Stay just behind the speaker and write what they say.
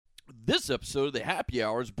This episode of the Happy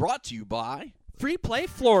Hour is brought to you by Free Play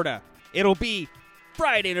Florida. It'll be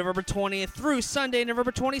Friday, November 20th through Sunday,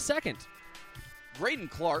 November 22nd. Graydon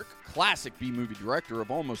Clark, classic B-movie director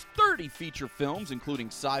of almost 30 feature films, including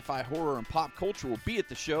sci-fi, horror, and pop culture, will be at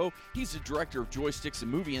the show. He's the director of Joysticks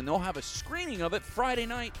and Movie, and they'll have a screening of it Friday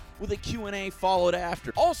night with a Q&A followed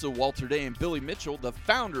after. Also, Walter Day and Billy Mitchell, the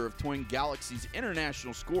founder of Twin Galaxies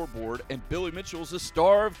International Scoreboard, and Billy Mitchell's the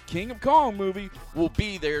star of King of Kong movie, will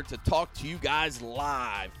be there to talk to you guys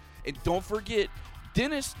live. And don't forget,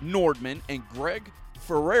 Dennis Nordman and Greg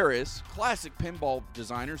Ferreris, classic pinball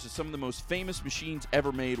designers of some of the most famous machines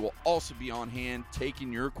ever made, will also be on hand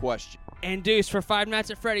taking your question. And Deuce for Five Nights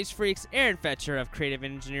at Freddy's Freaks, Aaron Fetcher of Creative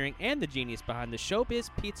Engineering and the genius behind the Showbiz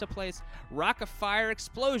Pizza Place, Rock of Fire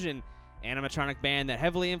Explosion, animatronic band that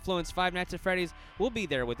heavily influenced Five Nights at Freddy's, will be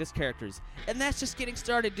there with his characters. And that's just getting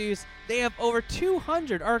started, Deuce. They have over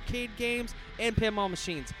 200 arcade games and pinball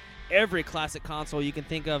machines. Every classic console you can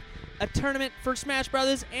think of, a tournament for Smash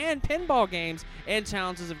Brothers and pinball games, and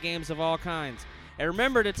challenges of games of all kinds. And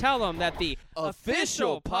remember to tell them that the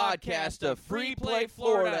official podcast of Free Play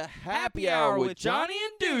Florida, Happy Hour with Johnny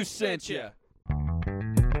and Deuce, sent you.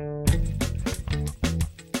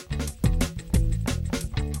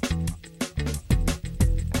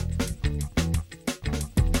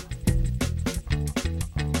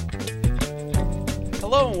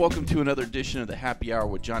 Hello and welcome to another edition of the Happy Hour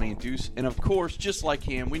with Johnny and Deuce. And of course, just like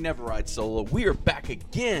him, we never ride solo. We are back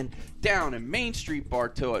again down in Main Street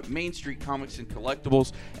Bartow at Main Street Comics and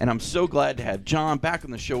Collectibles. And I'm so glad to have John back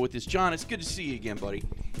on the show with us. John, it's good to see you again, buddy.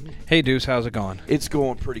 Hey, Deuce, how's it going? It's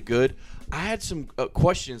going pretty good. I had some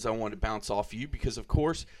questions I wanted to bounce off of you because, of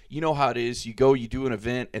course, you know how it is. You go, you do an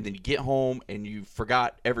event, and then you get home and you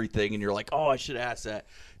forgot everything. And you're like, oh, I should have asked that.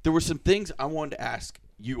 There were some things I wanted to ask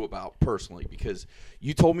you about personally, because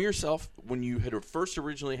you told me yourself when you had first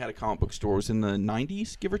originally had a comic book store, it was in the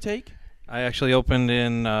 90s, give or take? I actually opened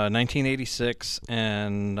in 1986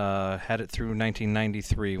 and had it through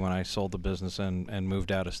 1993 when I sold the business and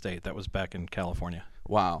moved out of state. That was back in California.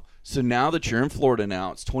 Wow. So now that you're in Florida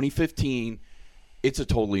now, it's 2015, it's a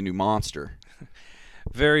totally new monster.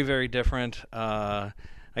 Very, very different.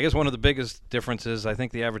 I guess one of the biggest differences, I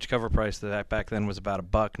think the average cover price that back then was about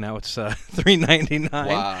 $1. Now it's $3.99.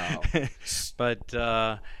 Wow.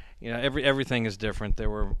 But you know, everything is different. There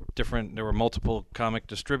were multiple comic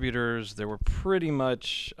distributors. There were pretty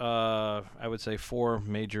much I would say 4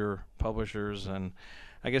 major publishers, and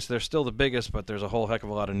I guess they're still the biggest, but there's a whole heck of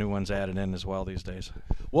a lot of new ones added in as well these days.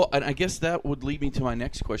 Well, and I guess that would lead me to my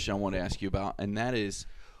next question I want to ask you about, and that is,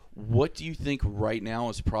 what do you think right now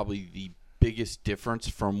is probably the biggest difference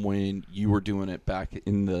from when you were doing it back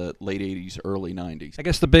in the late 80s, early 90s? I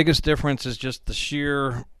guess the biggest difference is just the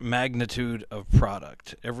sheer magnitude of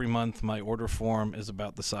product. Every month my order form is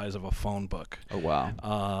about the size of a phone book. Oh,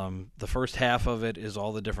 wow. The first half of it is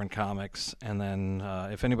all the different comics, and then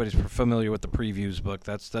if anybody's familiar with the previews book,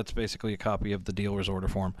 that's basically a copy of the dealer's order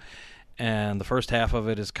form. And the first half of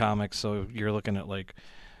it is comics, so you're looking at like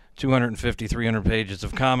 250, 300 pages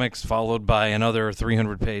of comics, followed by another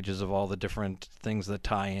 300 pages of all the different things that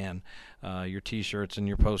tie in. Your T-shirts and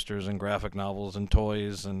your posters and graphic novels and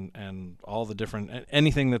toys and all the different,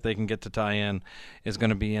 anything that they can get to tie in is going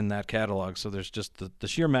to be in that catalog. So there's just the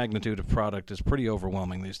sheer magnitude of product is pretty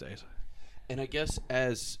overwhelming these days. And I guess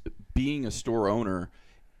as being a store owner,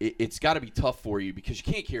 it's got to be tough for you because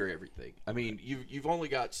you can't carry everything. I mean, you've only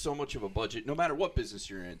got so much of a budget, no matter what business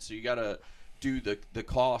you're in. So you got to do the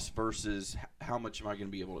cost versus how much am I going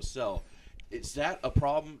to be able to sell. Is that a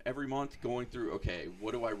problem every month going through, okay,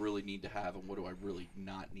 what do I really need to have and what do I really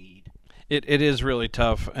not need? It is really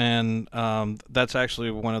tough, and that's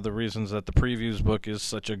actually one of the reasons that the previews book is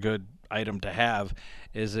such a good item to have,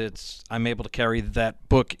 is I'm able to carry that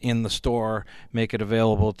book in the store, make it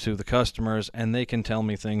available to the customers, and they can tell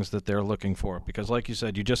me things that they're looking for. Because like you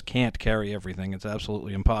said, you just can't carry everything. It's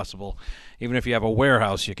absolutely impossible. Even if you have a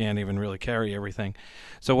warehouse, you can't even really carry everything.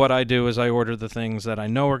 So what I do is I order the things that I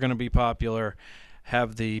know are going to be popular,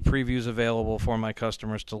 have the previews available for my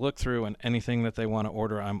customers to look through, and anything that they want to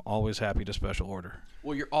order, I'm always happy to special order.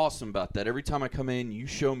 Well, you're awesome about that. Every time I come in, you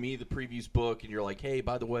show me the previews book, and you're like, hey,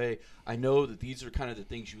 by the way, I know that these are kind of the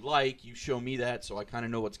things you like. You show me that, so I kind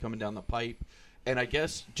of know what's coming down the pipe. And I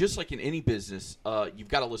guess just like in any business, you've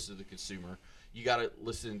got to listen to the consumer. You got to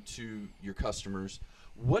listen to your customers.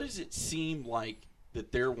 What does it seem like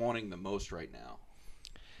that they're wanting the most right now?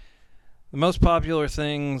 The most popular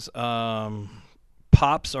things,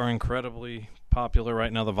 Pops are incredibly popular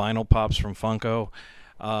right now. The vinyl Pops from Funko,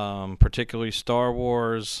 particularly Star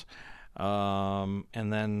Wars, and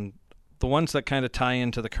then the ones that kind of tie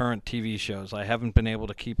into the current TV shows. I haven't been able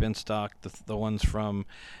to keep in stock the ones from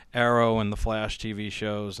Arrow and the Flash TV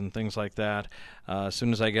shows and things like that. As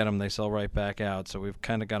soon as I get them, they sell right back out. So we've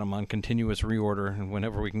kind of got them on continuous reorder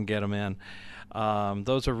whenever we can get them in.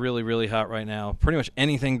 Those are really, really hot right now. Pretty much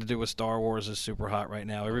anything to do with Star Wars is super hot right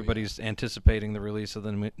now. Everybody's anticipating the release of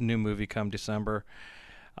the new movie come December.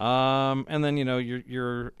 And then,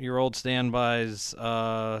 your old standbys.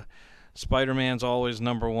 Spider-Man's always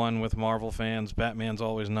number one with Marvel fans. Batman's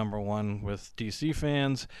always number one with DC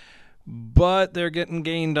fans. But they're getting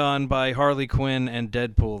gained on by Harley Quinn and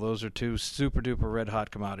Deadpool. Those are two super-duper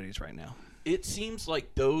red-hot commodities right now. It seems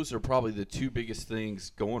like those are probably the two biggest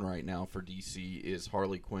things going right now for DC is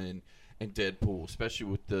Harley Quinn and Deadpool, especially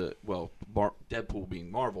with Deadpool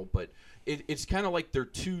being Marvel. But it's kind of like their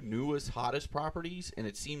two newest, hottest properties, and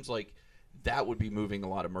it seems like that would be moving a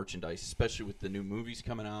lot of merchandise, especially with the new movies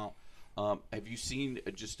coming out. Have you seen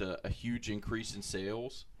just a huge increase in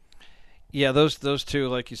sales? Yeah, those two,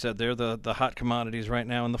 like you said, they're the hot commodities right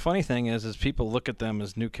now. And the funny thing is people look at them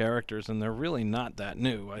as new characters, and they're really not that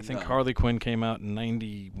new. I think Harley Quinn came out in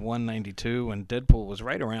 91, 92, and Deadpool was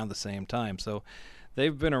right around the same time. So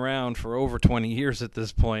they've been around for over 20 years at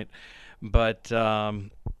this point. But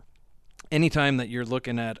anytime that you're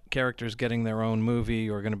looking at characters getting their own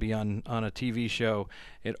movie or going to be on a TV show,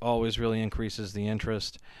 it always really increases the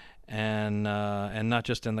interest. And not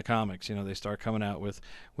just in the comics, they start coming out with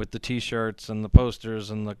the T-shirts and the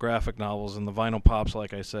posters and the graphic novels and the vinyl pops,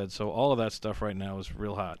 like I said. So all of that stuff right now is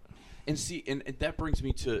real hot. And see, and that brings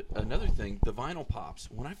me to another thing: the vinyl pops.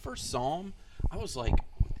 When I first saw them, I was like,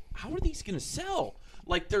 "How are these going to sell?"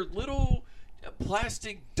 Like they're little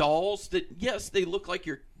plastic dolls that, yes, they look like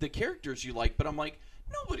the characters you like, but I'm like,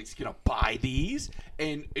 nobody's going to buy these.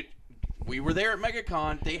 And we were there at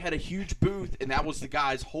MegaCon. They had a huge booth, and that was the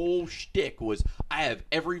guy's whole shtick was, I have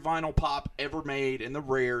every vinyl pop ever made, and the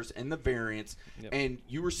rares, and the variants. Yep. And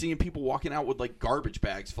you were seeing people walking out with, like, garbage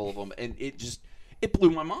bags full of them, and it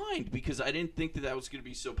blew my mind because I didn't think that was going to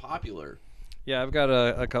be so popular. Yeah, I've got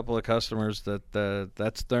a couple of customers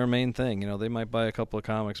that's their main thing. They might buy a couple of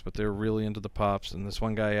comics, but they're really into the pops. And this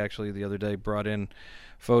one guy actually the other day brought in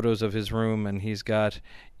photos of his room, and he's got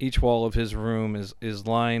each wall of his room is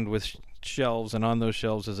lined with shelves, and on those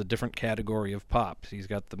shelves is a different category of pops. He's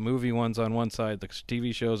got the movie ones on one side, the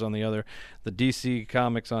TV shows on the other, the DC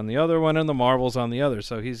comics on the other one, and the Marvels on the other.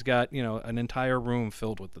 So he's got, an entire room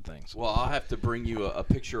filled with the things. Well, I'll have to bring you a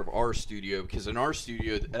picture of our studio, because in our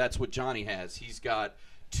studio, that's what Johnny has. He's got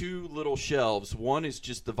two little shelves. One is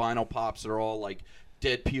just the vinyl pops that are all like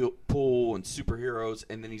Deadpool and superheroes,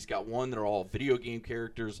 and then he's got one that are all video game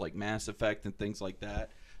characters like Mass Effect and things like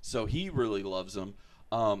that. So he really loves them.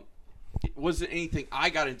 It wasn't anything I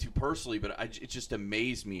got into personally, but it just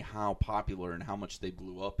amazed me how popular and how much they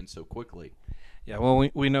blew up and so quickly. Yeah, well,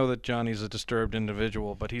 we know that Johnny's a disturbed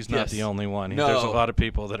individual, but he's not the only one. No. There's a lot of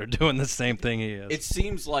people that are doing the same thing he is. It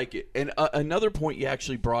seems like it. And another point you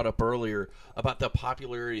actually brought up earlier about the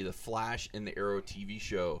popularity of the Flash and the Arrow TV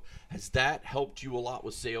show, has that helped you a lot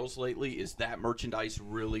with sales lately? Is that merchandise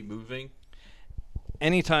really moving?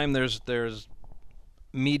 Anytime there's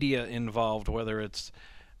media involved, whether it's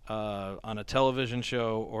on a television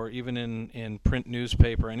show or even in print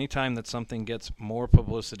newspaper, anytime that something gets more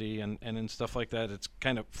publicity and in stuff like that, it's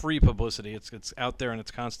kind of free publicity. It's out there and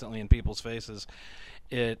it's constantly in people's faces.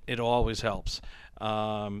 It always helps.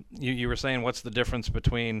 You were saying what's the difference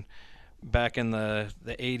between back in the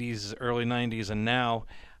 80s, early 90s, and now?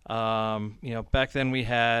 Back then we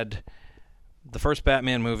had the first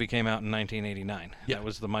Batman movie came out in 1989. Yeah. That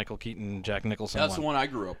was the Michael Keaton, Jack Nicholson That's the one I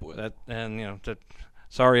grew up with.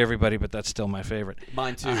 Sorry, everybody, but that's still my favorite.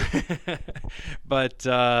 Mine too. But,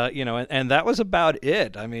 and that was about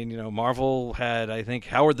it. I mean, Marvel had, I think,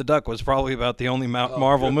 Howard the Duck was probably about the only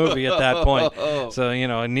Marvel movie at that point.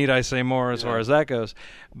 So, need I say more as far as that goes.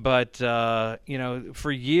 But,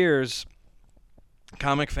 for years,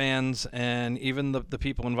 comic fans and even the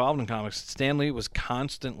people involved in comics, Stan Lee was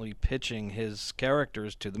constantly pitching his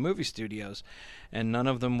characters to the movie studios, and none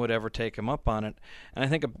of them would ever take him up on it. And I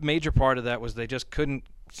think a major part of that was they just couldn't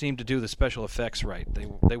seem to do the special effects right.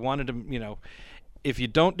 They wanted to, if you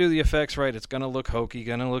don't do the effects right, it's going to look hokey,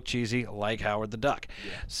 going to look cheesy, like Howard the Duck.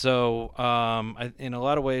 Yeah. So in a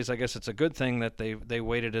lot of ways, I guess it's a good thing that they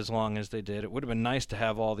waited as long as they did. It would have been nice to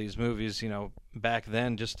have all these movies, back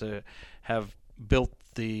then, just to have built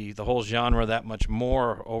the whole genre that much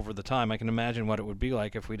more over the time. I can imagine what it would be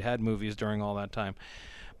like if we'd had movies during all that time.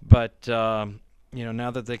 But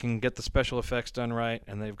now that they can get the special effects done right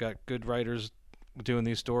and they've got good writers doing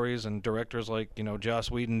these stories, and directors like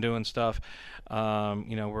Joss Whedon doing stuff.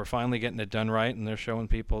 We're finally getting it done right, and they're showing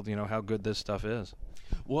people how good this stuff is.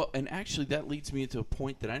 Well, and actually that leads me into a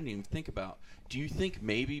point that I didn't even think about. Do you think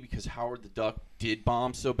maybe because Howard the Duck did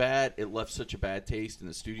bomb so bad, it left such a bad taste in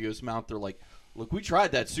the studio's mouth? They're like, look, we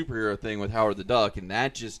tried that superhero thing with Howard the Duck, and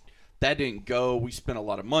that didn't go. We spent a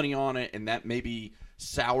lot of money on it, and that maybe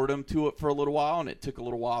soured them to it for a little while, and it took a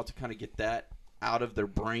little while to kind of get that out of their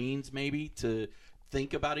brains, maybe, to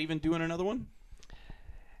think about even doing another one?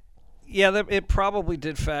 Yeah, it probably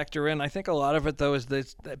did factor in. I think a lot of it, though, is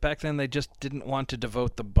that back then they just didn't want to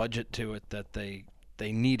devote the budget to it that they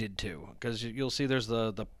needed to. Because you'll see there's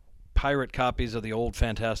the pirate copies of the old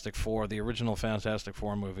Fantastic Four, the original Fantastic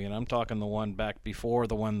Four movie, and I'm talking the one back before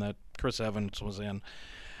the one that Chris Evans was in.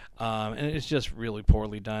 And it's just really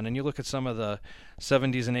poorly done. And you look at some of the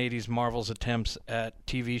 70s and 80s Marvel's attempts at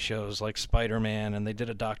TV shows like Spider-Man, and they did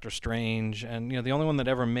a Doctor Strange, and the only one that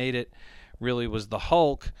ever made it really was the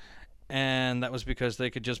Hulk. And that was because they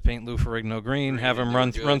could just paint Lou Ferrigno green, have him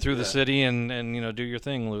run through the city, and do your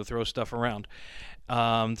thing, Lou, throw stuff around.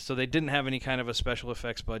 So they didn't have any kind of a special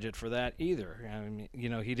effects budget for that either. I mean,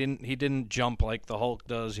 he didn't jump like the Hulk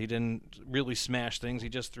does. He didn't really smash things. He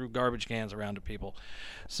just threw garbage cans around to people.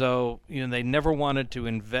 So they never wanted to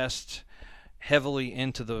invest heavily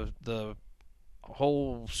into the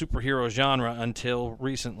whole superhero genre until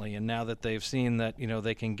recently. And now that they've seen that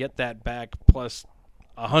they can get that back plus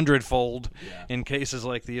 100-fold in cases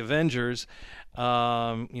like the Avengers,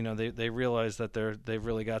 they realize that they've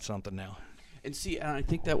really got something now. And see, and I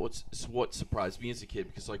think that was what surprised me as a kid,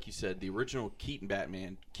 because like you said, the original Keaton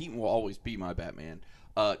Batman, Keaton will always be my Batman.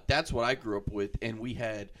 That's what I grew up with, and we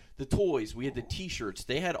had the toys, we had the T-shirts,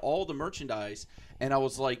 they had all the merchandise, and I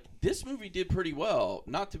was like, this movie did pretty well.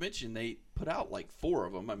 Not to mention, they put out like 4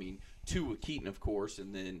 of them. I mean, 2 with Keaton, of course,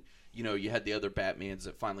 and then you had the other Batmans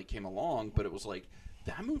that finally came along, but it was like,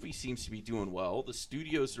 that movie seems to be doing well. The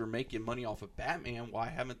studios are making money off of Batman. Why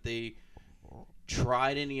haven't they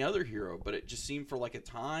tried any other hero? But it just seemed for like a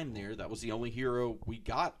time there that was the only hero we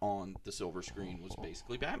got on the silver screen was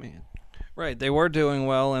basically Batman. Right, they were doing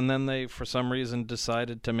well, and then they for some reason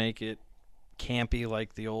decided to make it campy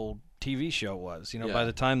like the old TV show was. By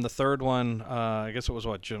the time the third one, I guess it was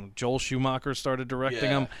Joel Schumacher started directing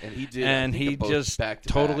them, and he did, and he just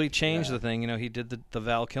totally changed the thing. He did the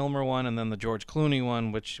Val Kilmer one and then the George Clooney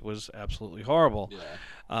one, which was absolutely horrible.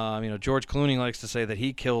 George Clooney likes to say that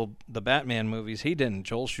he killed the Batman movies. He didn't.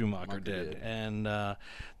 Joel Schumacher did. And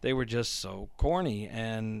they were just so corny,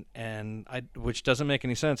 and which doesn't make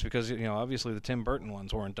any sense because obviously the Tim Burton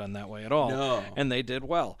ones weren't done that way at all. No. And they did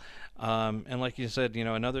well. And like you said,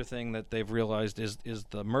 another thing that they've realized is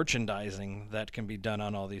the merchandising that can be done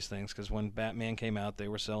on all these things. Because when Batman came out, they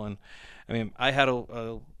were selling. I mean, I had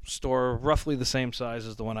a store roughly the same size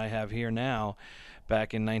as the one I have here now,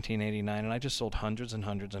 back in 1989, and I just sold hundreds and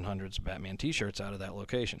hundreds and hundreds of Batman T-shirts out of that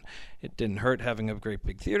location. It didn't hurt having a great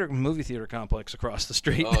big movie theater complex across the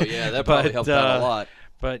street. Oh yeah, that probably helped out a lot.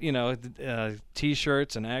 But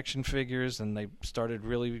T-shirts and action figures, and they started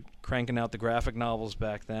really cranking out the graphic novels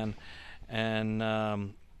back then, and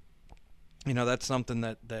that's something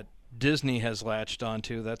that Disney has latched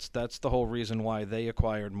onto. That's the whole reason why they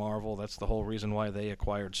acquired Marvel. That's the whole reason why they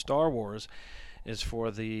acquired Star Wars, is for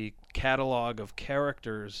the catalog of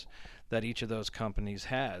characters that each of those companies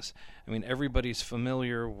has. I mean, everybody's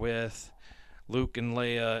familiar with Luke and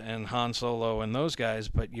Leia and Han Solo and those guys,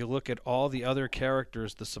 but you look at all the other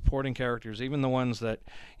characters, the supporting characters, even the ones that,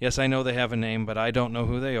 yes, I know they have a name, but I don't know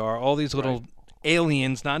who they are. All these little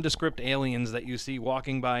aliens, nondescript aliens that you see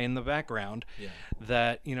walking by in the background,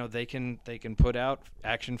 that they can put out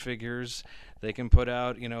action figures. They can put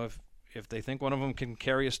out, if they think one of them can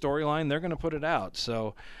carry a storyline, they're going to put it out.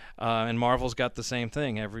 So, and Marvel's got the same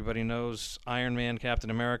thing. Everybody knows Iron Man, Captain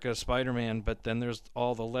America, Spider-Man, but then there's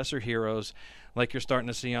all the lesser heroes, like you're starting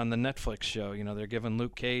to see on the Netflix show. They're giving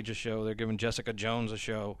Luke Cage a show. They're giving Jessica Jones a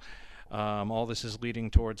show. All this is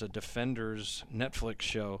leading towards a Defenders Netflix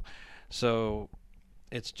show. So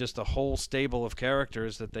it's just a whole stable of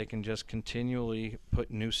characters that they can just continually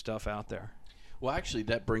put new stuff out there. Well, actually,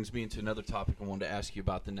 that brings me into another topic I wanted to ask you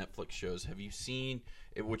about the Netflix shows. Have you seen,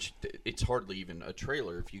 which it's hardly even a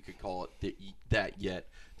trailer, if you could call it that yet,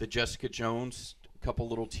 the Jessica Jones, couple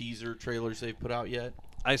little teaser trailers they've put out yet?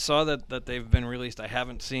 I saw that they've been released. I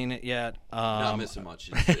haven't seen it yet. Not missing much.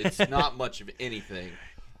 It's not much of anything.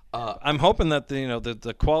 I'm hoping that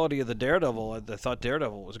the quality of the Daredevil. I thought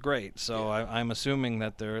Daredevil was great, so I'm assuming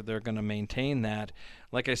that they're going to maintain that.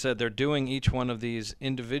 Like I said, they're doing each one of these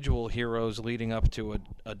individual heroes leading up to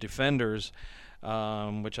a Defenders,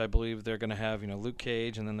 which I believe they're going to have Luke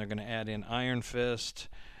Cage, and then they're going to add in Iron Fist,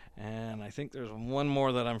 and I think there's one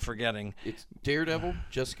more that I'm forgetting. It's Daredevil,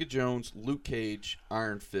 Jessica Jones, Luke Cage,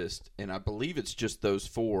 Iron Fist, and I believe it's just those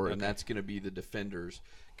four, and that's going to be the Defenders,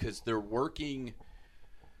 because they're working.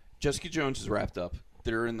 Jessica Jones is wrapped up.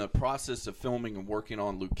 They're in the process of filming and working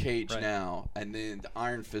on Luke Cage now, and then the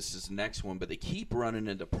Iron Fist is the next one, but they keep running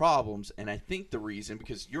into problems, and I think the reason,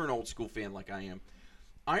 because you're an old school fan like I am,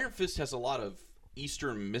 Iron Fist has a lot of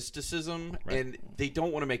Eastern mysticism, and they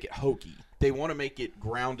don't want to make it hokey. They want to make it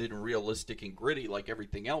grounded and realistic and gritty like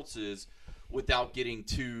everything else is, without getting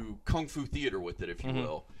too kung fu theater with it, if you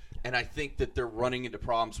will. And I think that they're running into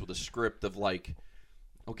problems with a script of like,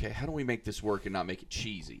 okay, how do we make this work and not make it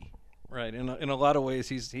cheesy? Right. In a lot of ways,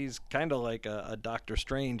 he's kind of like a Doctor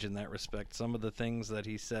Strange in that respect. Some of the things that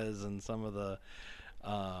he says and some of the,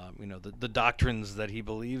 the doctrines that he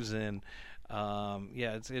believes in.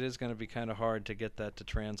 It is going to be kind of hard to get that to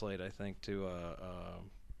translate, I think, to a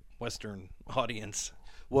Western audience.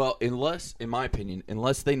 Well, in my opinion,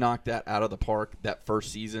 unless they knock that out of the park that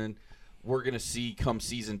first season, we're going to see come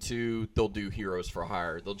season 2, they'll do Heroes for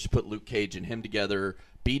Hire. They'll just put Luke Cage and him together,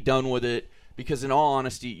 be done with it. Because in all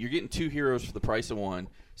honesty, you're getting 2 heroes for the price of 1,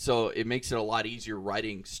 so it makes it a lot easier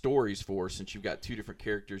writing stories for, since you've got 2 different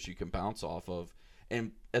characters you can bounce off of.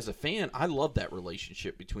 And as a fan, I love that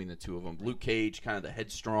relationship between the 2 of them. Luke Cage, kind of the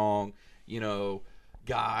headstrong,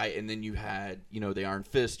 guy, and then you had, the Iron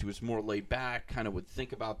Fist, who was more laid back, kind of would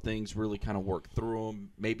think about things, really kind of work through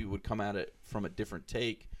them, maybe would come at it from a different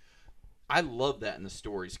take. I love that in the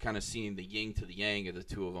stories, kind of seeing the yin to the yang of the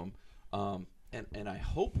 2 of them. And I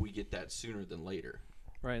hope we get that sooner than later.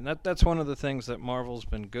 Right, and that's one of the things that Marvel's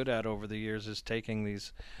been good at over the years, is taking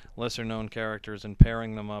these lesser-known characters and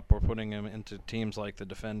pairing them up or putting them into teams like the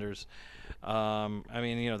Defenders.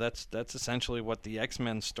 That's essentially what the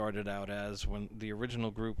X-Men started out as, when the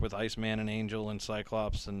original group with Iceman and Angel and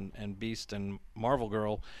Cyclops and Beast and Marvel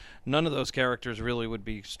Girl, none of those characters really would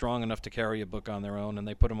be strong enough to carry a book on their own, and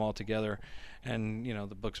they put them all together. And,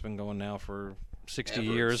 the book's been going now for 60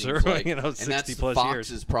 years or like. 60 and that's plus Fox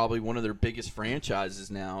years. Is probably one of their biggest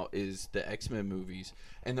franchises now, is the X-Men movies,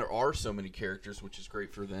 and there are so many characters, which is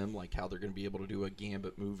great for them, like how they're going to be able to do a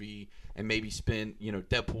Gambit movie and maybe spin,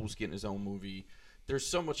 Deadpool's getting his own movie. There's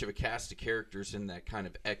so much of a cast of characters in that kind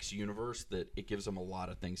of X universe that it gives them a lot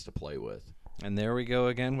of things to play with. And there we go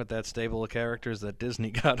again with that stable of characters that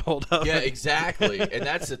Disney got hold of. Yeah, exactly. And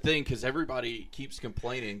that's the thing, because everybody keeps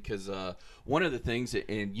complaining, because one of the things,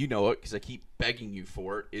 and you know it because I keep begging you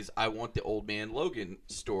for it, is I want the Old Man Logan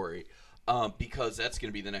story, because that's going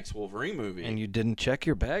to be the next Wolverine movie. And you didn't check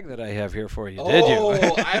your bag that I have here for you, did you?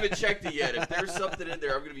 Oh, I haven't checked it yet. If there's something in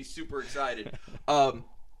there, I'm going to be super excited.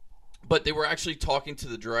 But they were actually talking to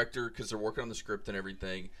the director, because they're working on the script and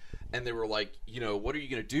everything. And they were like, what are you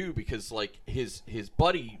going to do? Because, like, his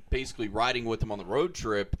buddy basically riding with him on the road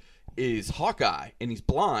trip is Hawkeye, and he's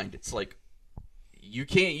blind. It's like, you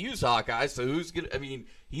can't use Hawkeye, so who's going to...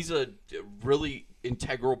 he's a really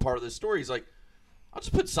integral part of the story. He's like, I'll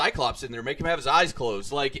just put Cyclops in there, make him have his eyes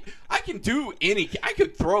closed. Like, I could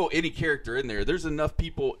throw any character in there. There's enough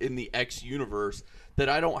people in the X universe that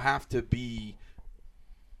I don't have to be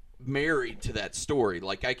married to that story.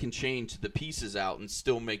 Like, I can change the pieces out and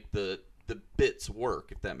still make the bits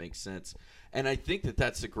work, if that makes sense. And I think that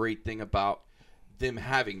that's the great thing about them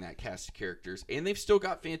having that cast of characters. And they've still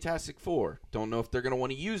got Fantastic Four. Don't know if they're going to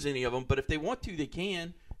want to use any of them, but if they want to, they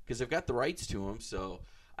can, because they've got the rights to them. So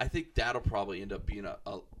I think that'll probably end up being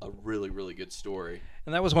a really, really good story.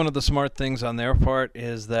 And that was one of the smart things on their part,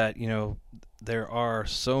 is that, there are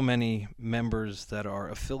so many members that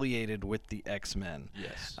are affiliated with the X-Men.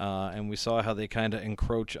 Yes. And we saw how they kind of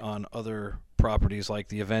encroach on other properties like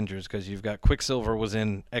the Avengers, because you've got Quicksilver was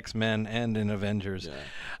in X-Men and in Avengers.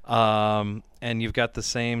 Yeah. And you've got the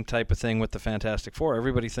same type of thing with the Fantastic Four.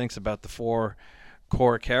 Everybody thinks about the 4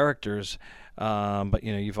 core characters, but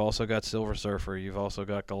you've also got Silver Surfer, you've also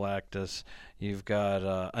got Galactus, you've got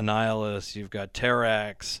Annihilus, you've got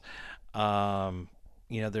Terrax.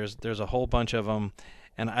 There's a whole bunch of them,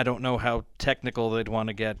 and I don't know how technical they'd want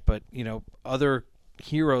to get, but other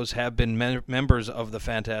heroes have been members of the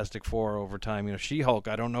Fantastic Four over time. She-Hulk,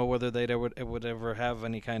 I don't know whether they would ever have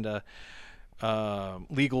any kind of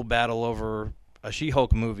legal battle over a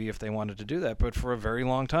She-Hulk movie if they wanted to do that, but for a very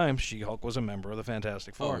long time, She-Hulk was a member of the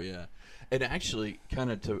Fantastic Four. Oh, yeah. And actually,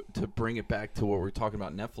 kind of to bring it back to what we were talking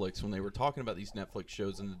about Netflix, when they were talking about these Netflix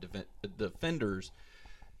shows and the Defenders,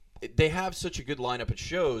 they have such a good lineup of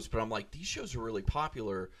shows, but I'm like, these shows are really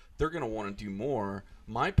popular. They're going to want to do more.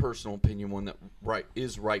 My personal opinion, one that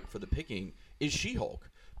is ripe for the picking, is She-Hulk.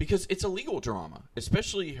 Because it's a legal drama,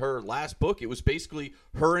 especially her last book. It was basically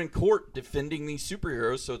her in court defending these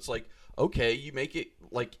superheroes. So it's like, okay, you make it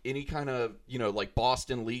like any kind of, like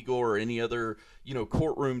Boston Legal or any other,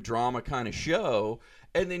 courtroom drama kind of show.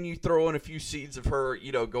 And then you throw in a few scenes of her,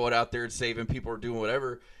 going out there and saving people or doing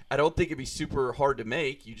whatever. I don't think it'd be super hard to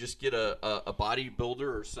make. You just get a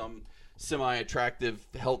bodybuilder or some semi-attractive,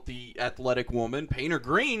 healthy, athletic woman, paint her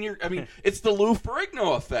green. It's the Lou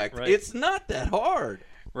Ferrigno effect. Right. It's not that hard.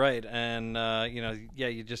 Right, and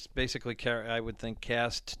you just basically carry. I would think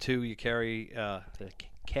cast two. You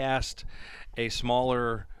cast a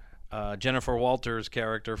smaller Jennifer Walters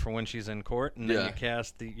character for when she's in court, and then you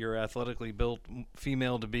cast your athletically built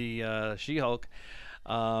female to be She-Hulk.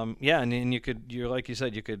 And then like you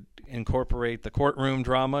said, you could incorporate the courtroom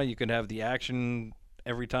drama. You could have the action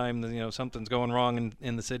every time something's going wrong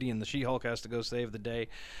in the city, and the She-Hulk has to go save the day.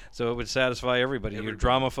 So it would satisfy everybody. Your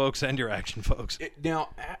drama folks and your action folks. Now,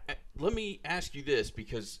 let me ask you this,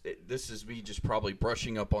 because this is me just probably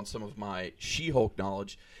brushing up on some of my She-Hulk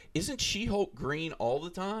knowledge. Isn't She-Hulk green all the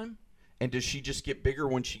time? And does she just get bigger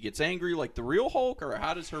when she gets angry like the real Hulk, or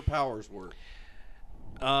how does her powers work?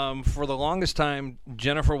 For the longest time,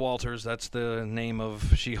 Jennifer Walters, that's the name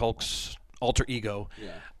of She-Hulk's alter ego,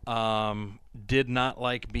 did not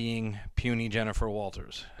like being puny Jennifer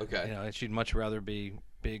Walters. Okay. She'd much rather be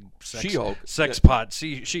big She-Hulk. Pot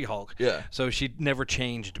She-Hulk. Yeah. So she never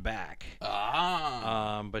changed back.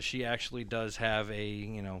 But she actually does have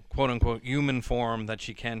a, quote-unquote human form that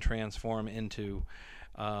she can transform into.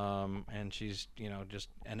 And she's, just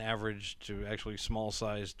an average to actually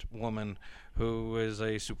small-sized woman who is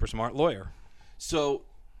a super smart lawyer. So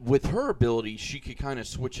with her ability, she could kind of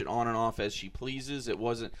switch it on and off as she pleases. It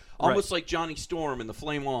wasn't almost like Johnny Storm in the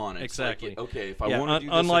Flame On. It's exactly. Like, okay, if I want to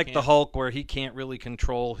do this, unlike the Hulk, where he can't really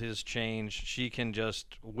control his change, she can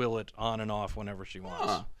just will it on and off whenever she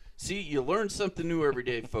wants. See, you learn something new every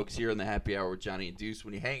day, folks, here in the Happy Hour with Johnny and Deuce.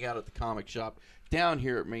 When you hang out at the comic shop down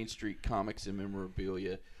here at Main Street Comics and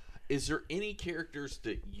Memorabilia, is there any characters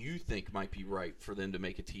that you think might be right for them to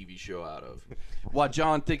make a TV show out of? While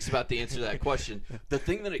John thinks about the answer to that question, the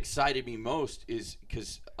thing that excited me most is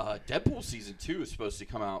because Deadpool Season 2 is supposed to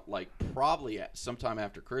come out like probably sometime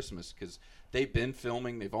after Christmas, because they've been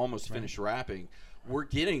filming. They've almost finished wrapping. We're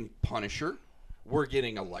getting Punisher. We're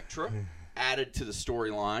getting Elektra added to the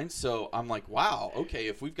storyline. So I'm like, wow, okay,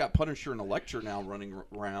 if we've got Punisher and Elektra now running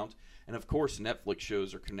around, and of course Netflix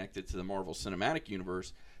shows are connected to the Marvel Cinematic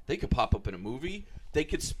Universe, they could pop up in a movie. They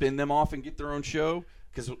could spin them off and get their own show.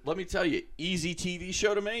 Because let me tell you, easy TV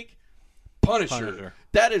show to make, Punisher.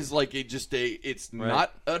 That is like it's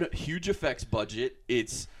not a huge effects budget.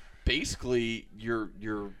 It's basically your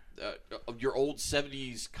old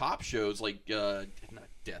 70s cop shows like not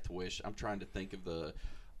Death Wish. I'm trying to think of the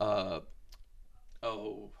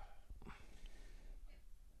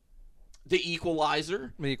The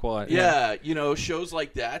Equalizer. Yeah, shows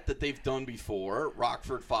like that they've done before.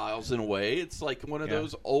 Rockford Files, in a way. It's like one of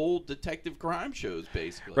those old detective crime shows,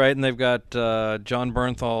 basically. Right, and they've got John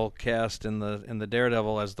Bernthal cast in the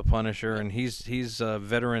Daredevil as the Punisher, and he's a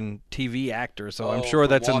veteran TV actor, so I'm sure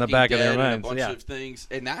that's in the back of their minds. A bunch of things.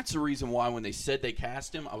 And that's the reason why when they said they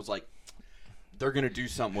cast him, I was like, they're going to do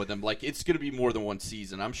something with him. Like, it's going to be more than one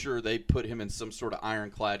season. I'm sure they put him in some sort of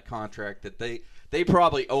ironclad contract that they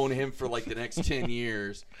probably own him for like the next 10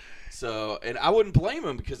 years. So, and I wouldn't blame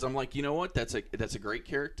him, because I'm like, you know what? That's a great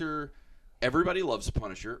character. Everybody loves the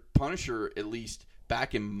Punisher. Punisher, at least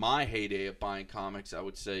back in my heyday of buying comics, I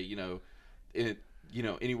would say,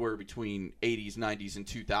 anywhere between 80s, 90s, and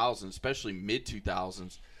 2000s, especially mid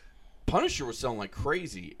 2000s, Punisher was selling like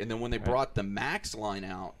crazy. And then when they brought the Max line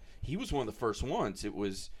out, he was one of the first ones. It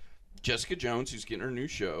was Jessica Jones, who's getting her new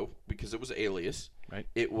show because it was Alias. Right.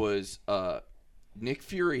 It was Nick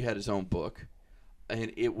Fury had his own book,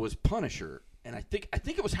 and it was Punisher. And I think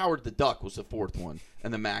it was Howard the Duck was the fourth one,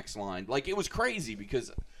 and the Max line. Like, it was crazy,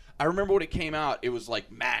 because I remember when it came out, it was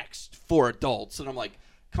like Max for adults, and I'm like,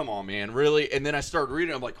 come on, man, really? And then I started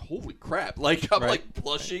reading, I'm like, holy crap. Like, I'm like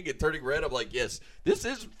blushing and turning red. I'm like, yes, this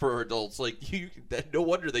is for adults. Like, no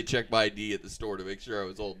wonder they checked my ID at the store to make sure I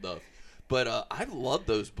was old enough. But I love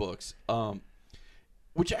those books.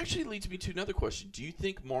 Which actually leads me to another question. Do you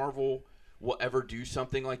think Marvel will ever do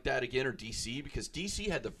something like that again, or DC? Because DC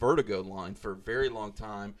had the Vertigo line for a very long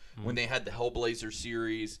time when they had the Hellblazer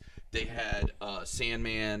series. They had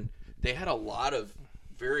Sandman. They had a lot of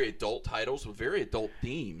very adult titles with very adult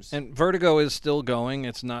themes. And Vertigo is still going.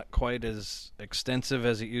 It's not quite as extensive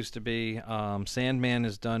as it used to be. Sandman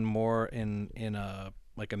is done more in a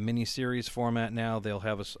like a mini-series format now. They'll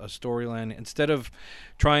have a storyline. Instead of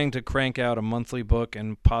trying to crank out a monthly book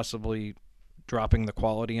and possibly dropping the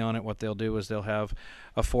quality on it, what they'll do is they'll have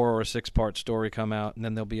a 4 or 6 part story come out, and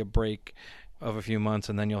then there'll be a break of a few months,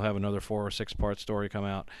 and then you'll have another 4 or 6 part story come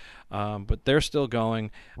out. But they're still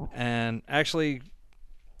going. And actually,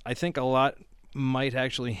 I think a lot might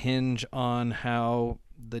actually hinge on how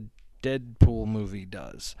the Deadpool movie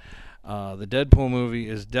does. The Deadpool movie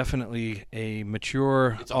is definitely a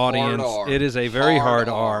mature audience. It is a very hard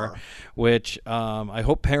R, which I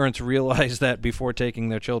hope parents realize that before taking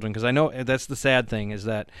their children, because I know that's the sad thing is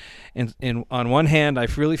that on one hand, I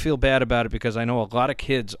really feel bad about it because I know a lot of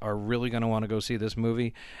kids are really going to want to go see this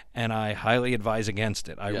movie, and I highly advise against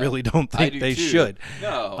it. I really don't think they should.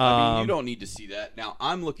 No, I mean, you don't need to see that. Now,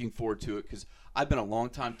 I'm looking forward to it because I've been a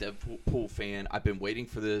long-time Deadpool fan. I've been waiting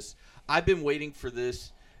for this.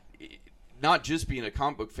 Not just being a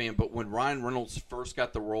comic book fan, but when Ryan Reynolds first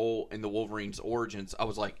got the role in the Wolverine's origins, I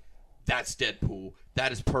was like, "That's Deadpool.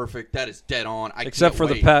 That is perfect. That is dead on." Except for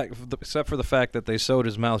the fact that they sewed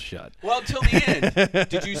his mouth shut. Well, until the end.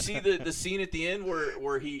 Did you see the scene at the end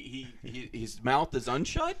where his mouth is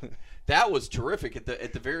unshut? That was terrific.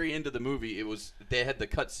 At the very end of the movie, they had the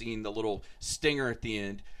cut scene, the little stinger at the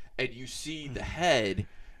end, and you see the head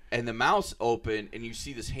and the mouth open, and you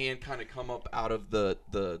see this hand kind of come up out of the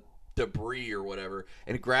debris or whatever,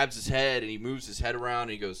 and it grabs his head, and he moves his head around,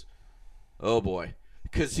 and he goes, "Oh boy,"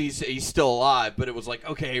 because he's still alive. But it was like,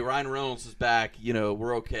 okay, Ryan Reynolds is back.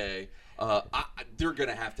 We're okay. They're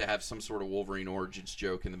gonna have to have some sort of Wolverine origins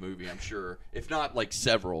joke in the movie, I'm sure, if not like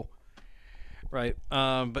several. Right,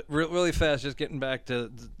 but really fast, just getting back to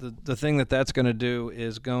the thing that's going to do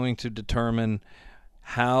is going to determine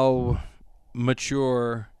how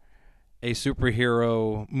mature a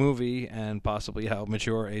superhero movie and possibly how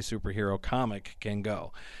mature a superhero comic can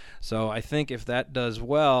go. So I think if that does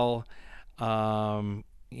well, they'll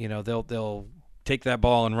take that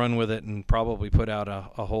ball and run with it and probably put out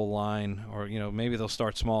a whole line, or maybe they'll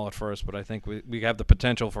start small at first, but I think we have the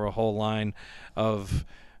potential for a whole line of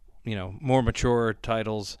more mature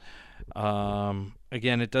titles.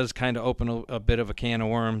 Again, it does kind of open a bit of a can of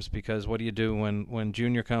worms, because what do you do when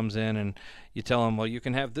Junior comes in and you tell him, well, you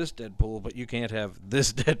can have this Deadpool, but you can't have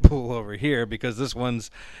this Deadpool over here because this one's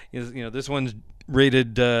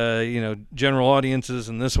rated general audiences,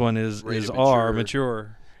 and this one is R,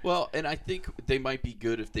 mature. Well, and I think they might be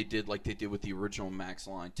good if they did like they did with the original Max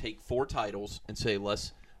line. Take 4 titles and say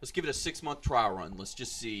let's give it a 6-month trial run. Let's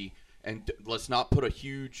just see, and let's not put a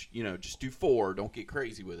huge just do 4. Don't get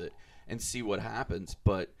crazy with it. And see what happens.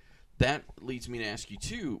 But that leads me to ask you,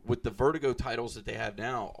 too, with the Vertigo titles that they have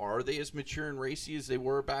now, are they as mature and racy as they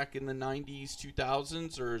were back in the 90s,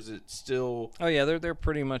 2000s, or is it still... Oh, yeah, they're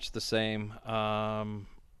pretty much the same. And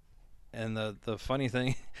the funny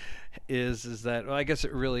thing is that, well, I guess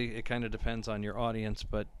it kind of depends on your audience,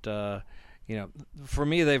 but, for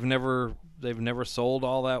me, they've never sold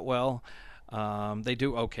all that well. They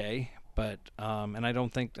do okay. But and I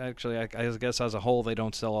don't think, actually, I guess as a whole they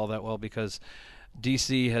don't sell all that well, because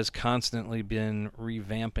DC has constantly been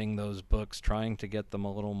revamping those books, trying to get them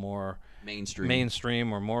a little more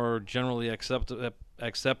mainstream or more generally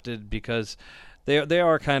accepted, because they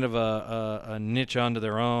are kind of a niche onto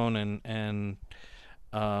their own, and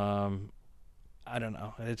I don't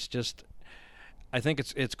know. It's just, I think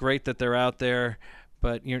it's great that they're out there,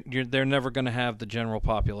 but they're never going to have the general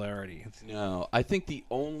popularity. No, I think the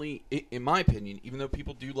only, in my opinion, even though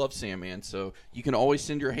people do love Sandman, so you can always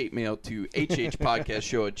send your hate mail to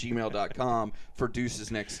hhpodcastshow@gmail.com for Deuce's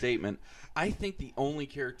next statement. I think the only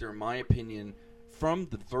character, in my opinion, from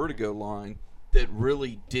the Vertigo line that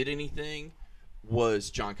really did anything was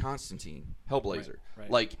John Constantine, Hellblazer.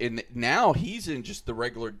 Right. And now he's in just the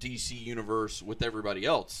regular DC universe with everybody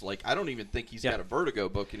else. I don't even think he's got a Vertigo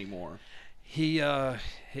book anymore. He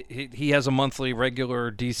has a monthly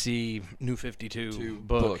regular DC New 52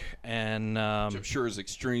 book, and which I'm sure is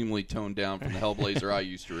extremely toned down from the Hellblazer I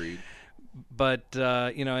used to read. But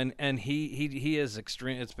and he is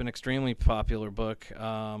extreme. It's been extremely popular book.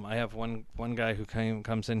 I have one guy who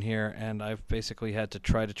comes in here, and I've basically had to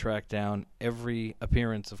try to track down every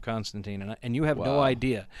appearance of Constantine, and you have no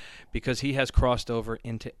idea, because he has crossed over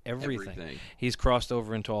into everything. He's crossed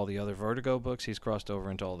over into all the other Vertigo books. He's crossed over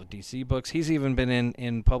into all the DC books. He's even been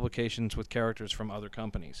in publications with characters from other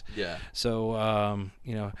companies. Yeah. So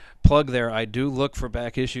plug there. I do look for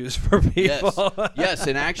back issues for people. Yes,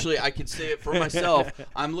 and actually, I can say it for myself.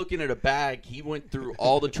 I'm looking at a bag. He went through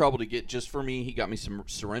all the trouble to get just for me. He got me some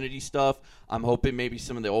Serenity stuff. I'm hoping maybe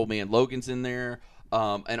some of the Old Man Logan's in there.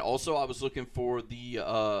 And also, I was looking for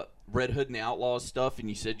the Red Hood and the Outlaws stuff, and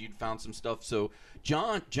you said you'd found some stuff. So,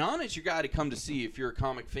 John is your guy to come to see if you're a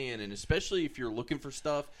comic fan, and especially if you're looking for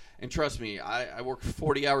stuff. And trust me, I work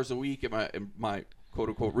 40 hours a week at my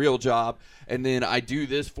quote-unquote real job, and then I do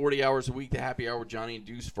this 40 hours a week, the Happy Hour with Johnny and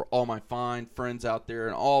Deuce, for all my fine friends out there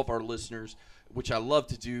and all of our listeners, which I love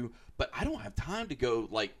to do. But I don't have time to go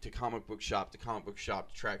to comic book shop to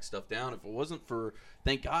track stuff down. If it wasn't for,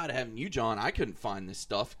 thank God, having you, John, I couldn't find this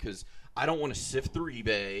stuff because I don't want to sift through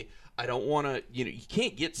eBay. I don't want to, you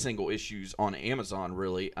can't get single issues on Amazon,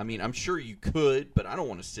 really. I mean, I'm sure you could, but I don't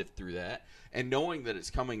want to sift through that. And knowing that it's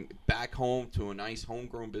coming back home to a nice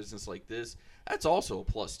homegrown business like this, that's also a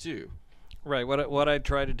plus, too. Right. What I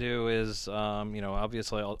try to do is,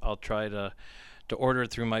 obviously I'll try to order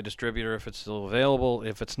it through my distributor if it's still available.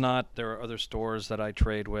 If it's not, there are other stores that I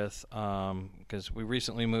trade with, because we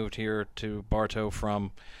recently moved here to Bartow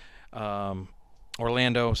from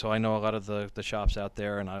Orlando, so I know a lot of the shops out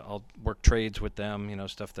there, and I'll work trades with them,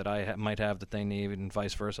 stuff that I might have that they need, and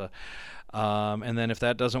vice versa. And then if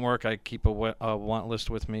that doesn't work, I keep a want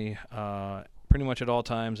list with me pretty much at all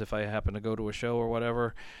times. If I happen to go to a show or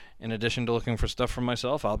whatever, in addition to looking for stuff for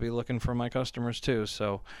myself, I'll be looking for my customers too.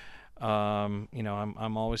 So,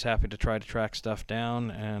 I'm always happy to try to track stuff down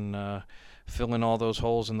and fill in all those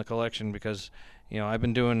holes in the collection because, I've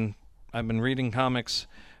been reading comics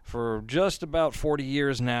for just about 40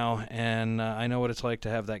 years now, and I know what it's like to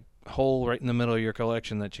have that hole right in the middle of your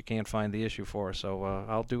collection that you can't find the issue for. So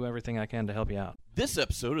I'll do everything I can to help you out. This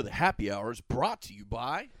episode of the Happy Hour is brought to you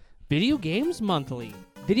by Video Games Monthly.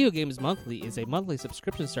 Video Games Monthly is a monthly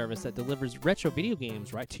subscription service that delivers retro video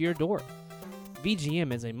games right to your door.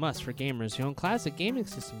 VGM is a must for gamers who own classic gaming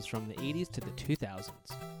systems from the 80s to the 2000s.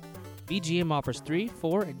 VGM offers 3,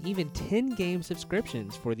 4, and even 10 game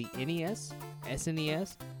subscriptions for the NES,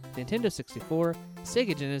 SNES, Nintendo 64,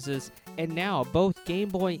 Sega Genesis, and now both Game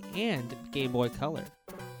Boy and Game Boy Color.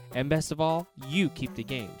 And best of all, you keep the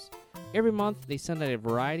games. Every month, they send out a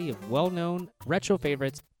variety of well-known retro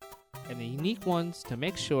favorites and the unique ones to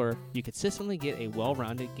make sure you consistently get a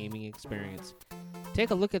well-rounded gaming experience.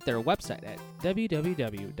 Take a look at their website at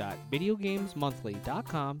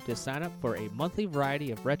www.videogamesmonthly.com to sign up for a monthly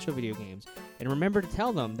variety of retro video games. And remember to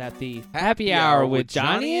tell them that the Happy Hour with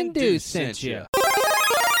Johnny and Deuce sent you.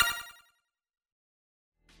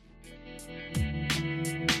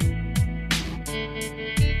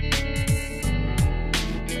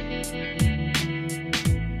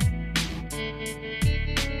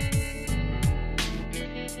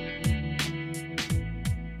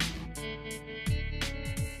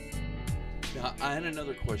 I had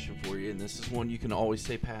another question for you, and this is one you can always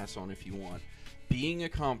say pass on if you want. Being a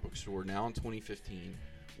comic book store now in 2015,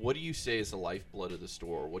 what do you say is the lifeblood of the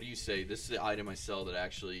store? What do you say, this is the item I sell that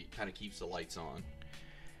actually kind of keeps the lights on?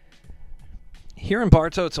 Here in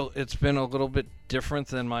Bartow, it's been a little bit different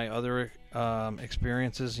than my other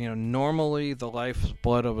experiences. Normally the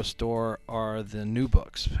lifeblood of a store are the new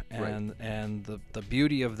books, and the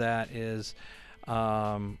beauty of that is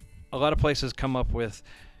a lot of places come up with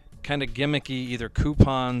kind of gimmicky either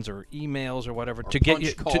coupons or emails or whatever to get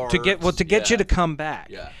you to get you to come back.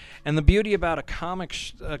 Yeah. And the beauty about a comic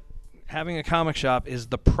having a comic shop is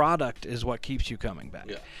the product is what keeps you coming back.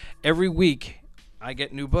 Yeah. Every week I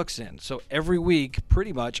get new books in. So every week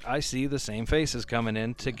pretty much I see the same faces coming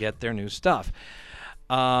in to get their new stuff.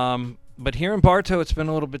 But here in Bartow it's been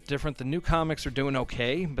a little bit different. The new comics are doing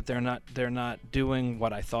okay, but they're not doing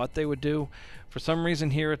what I thought they would do. For some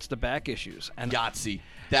reason here it's the back issues. And Yahtzee.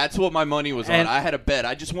 That's what my money was on. I had a bet.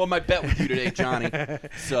 I just won my bet with you today, Johnny.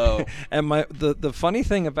 So, and the funny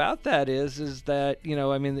thing about that is that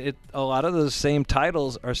a lot of those same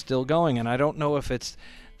titles are still going, and I don't know if it's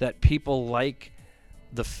that people like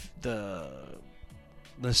the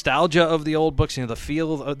nostalgia of the old books, the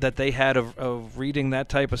feel that they had of reading that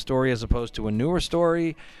type of story as opposed to a newer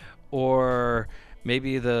story, or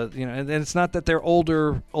maybe and it's not that they're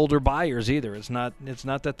older buyers either. It's not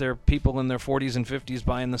that they're people in their 40s and 50s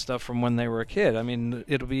buying the stuff from when they were a kid. I mean,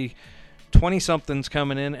 it'll be 20-somethings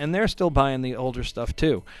coming in, and they're still buying the older stuff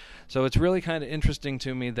too. So it's really kind of interesting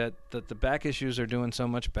to me that the back issues are doing so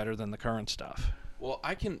much better than the current stuff. Well,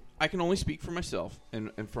 I can only speak for myself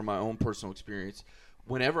and from my own personal experience.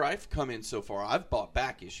 Whenever I've come in so far, I've bought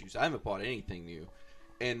back issues. I haven't bought anything new.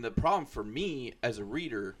 And the problem for me as a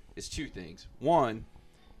reader is two things. One,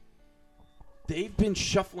 they've been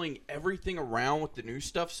shuffling everything around with the new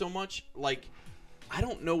stuff so much. Like, I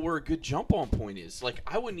don't know where a good jump on point is. Like,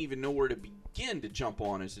 I wouldn't even know where to begin to jump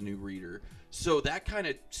on as a new reader. So that kind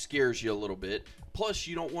of scares you a little bit. Plus,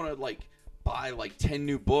 you don't want to like buy like 10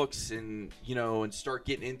 new books and and start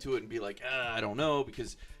getting into it and be like, I don't know,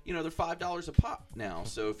 because they're $5 a pop now.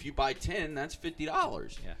 So if you buy 10, that's $50.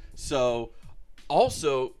 Yeah. So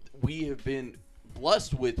also, we have been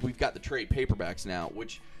blessed with, we've got the trade paperbacks now,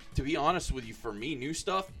 which, to be honest with you, for me, new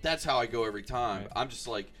stuff, that's how I go every time. Right. I'm just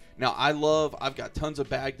like, now I've got tons of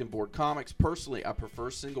bagged and board comics. Personally, I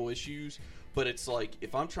prefer single issues, but it's like,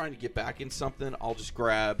 if I'm trying to get back in something, I'll just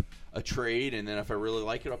grab a trade, and then if I really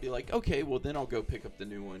like it, I'll be like, okay, well, then I'll go pick up the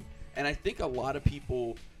new one. And I think a lot of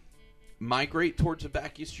people migrate towards the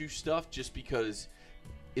back issue stuff just because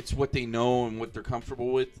it's what they know and what they're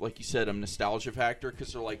comfortable with. Like you said, a nostalgia factor,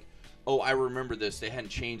 because they're like, oh, I remember this. They hadn't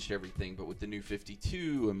changed everything, but with the new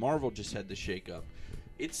 52 and Marvel just had the shake-up.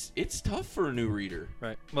 It's tough for a new reader.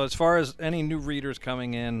 Right. Well, as far as any new readers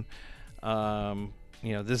coming in,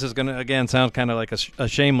 this is going to, again, sound kind of like a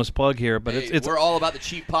shameless plug here, but it's we're all about the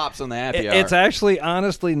cheap pops on the happy hour. It's actually,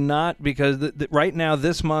 honestly, not, because right now,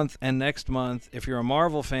 this month and next month, if you're a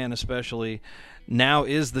Marvel fan especially, now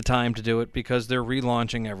is the time to do it, because they're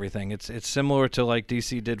relaunching everything. It's similar to like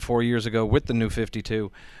DC did 4 years ago with the new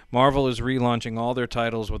 52. Marvel is relaunching all their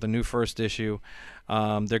titles with a new first issue.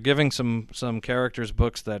 They're giving some characters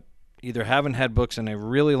books that either haven't had books in a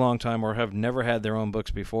really long time or have never had their own books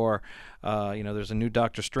before. There's a new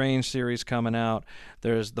Doctor Strange series coming out.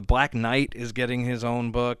 There's the Black Knight is getting his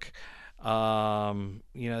own book.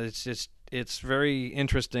 It's very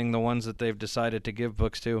interesting, the ones that they've decided to give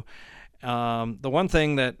books to. The one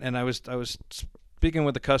thing that, and I was speaking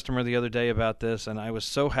with a customer the other day about this, and I was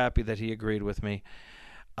so happy that he agreed with me.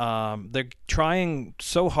 They're trying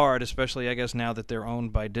so hard, especially I guess now that they're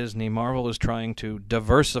owned by Disney. Marvel is trying to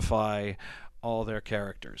diversify all their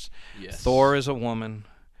characters. Yes. Thor is a woman.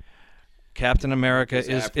 Captain America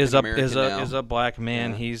is a black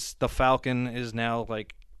man. Yeah. The Falcon is now,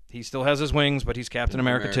 like, he still has his wings, but he's Captain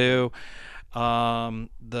America too.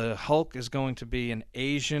 The Hulk is going to be an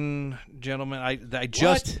Asian gentleman. I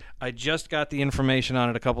just got the information on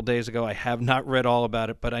it a couple days ago. I have not read all about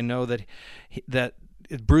it, but I know that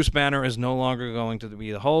Bruce Banner is no longer going to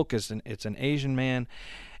be the Hulk. It's an Asian man.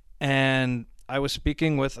 And I was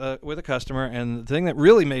speaking with a customer, and the thing that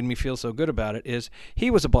really made me feel so good about it is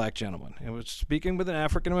he was a black gentleman. I was speaking with an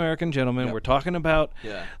African American gentleman. Yep. We're talking about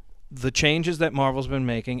the changes that Marvel's been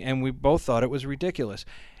making, and we both thought it was ridiculous.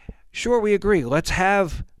 Sure, we agree. Let's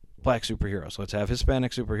have black superheroes. Let's have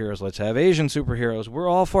Hispanic superheroes. Let's have Asian superheroes. We're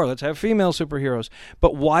all for it. Let's have female superheroes.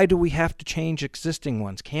 But why do we have to change existing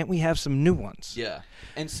ones? Can't we have some new ones? Yeah.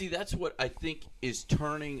 And see, that's what I think is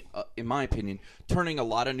turning, in my opinion, turning a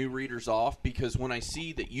lot of new readers off, because when I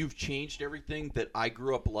see that you've changed everything that I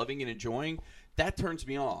grew up loving and enjoying, that turns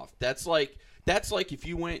me off. That's like if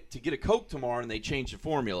you went to get a Coke tomorrow and they changed the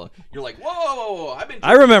formula. You're like, whoa,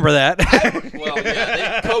 I remember that.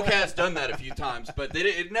 Coke has done that a few times, but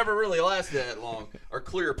it never really lasted that long. Or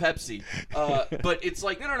clear Pepsi. But it's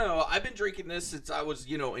like, no, I've been drinking this since I was,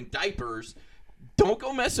 in diapers. Don't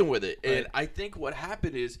go messing with it. Right. And I think what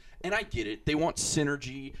happened is, and I get it, they want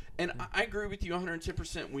synergy. And I agree with you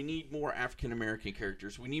 110%. We need more African-American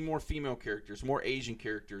characters. We need more female characters, more Asian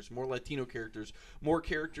characters, more Latino characters, more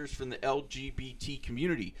characters from the LGBT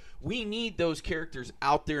community. We need those characters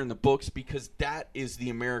out there in the books, because that is the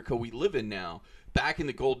America we live in now. Back in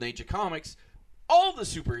the golden age of comics, all the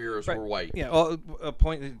superheroes were white. Yeah, well, a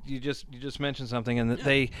point that you just mentioned something, and that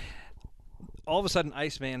they all of a sudden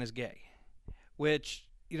Iceman is gay. Which,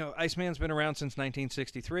 Iceman's been around since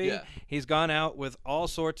 1963. Yeah. He's gone out with all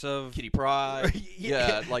sorts of Kitty Pryde.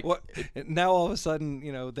 now all of a sudden,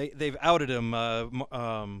 they've outed him.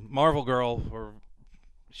 Marvel Girl, or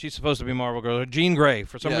she's supposed to be Marvel Girl, or Jean Grey.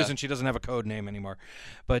 For some reason, she doesn't have a code name anymore.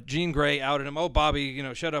 But Jean Grey outed him. Oh, Bobby,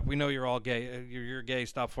 shut up. We know you're all gay. You're gay.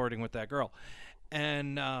 Stop flirting with that girl.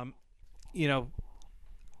 And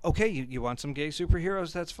okay, you want some gay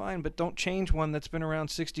superheroes, that's fine, but don't change one that's been around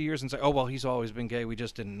 60 years and say, oh, well, he's always been gay, we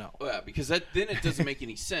just didn't know. Yeah, because then it doesn't make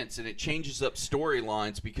any sense, and it changes up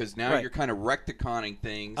storylines, because now you're kind of retconning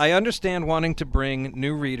things. I understand wanting to bring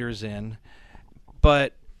new readers in,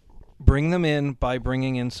 but bring them in by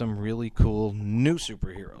bringing in some really cool new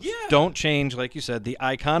superheroes. Yeah. Don't change, like you said, the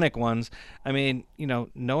iconic ones. I mean,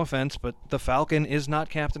 no offense, but the Falcon is not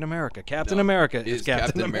Captain America. Captain America is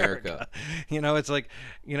Captain America. It's like,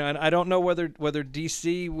 and I don't know whether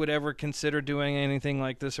DC would ever consider doing anything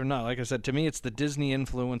like this or not. Like I said, to me, it's the Disney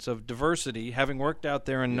influence of diversity, having worked out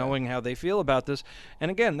there and knowing how they feel about this. And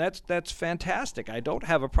again, that's fantastic. I don't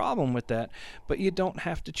have a problem with that, but you don't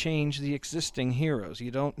have to change the existing heroes. You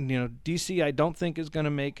don't, DC I don't think is going to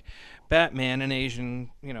make Batman an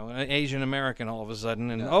Asian, an Asian American all of a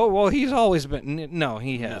sudden. And he's always been. No,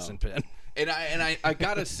 he hasn't been. And I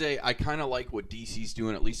gotta say, I kind of like what DC's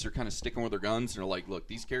doing. At least they're kind of sticking with their guns, and they're like, look,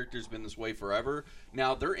 these characters have been this way forever.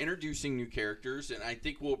 Now they're introducing new characters, and I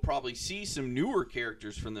think we'll probably see some newer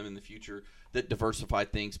characters from them in the future that diversify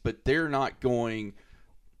things. But they're not going.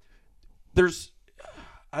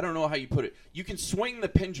 I don't know how you put it. You can swing the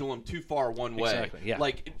pendulum too far one way. Exactly. Yeah.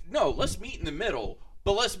 Like, no, let's meet in the middle.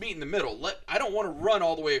 But let's meet in the middle. I don't want to run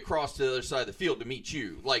all the way across to the other side of the field to meet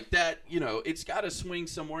you. Like that, it's got to swing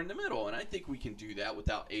somewhere in the middle. And I think we can do that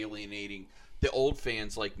without alienating the old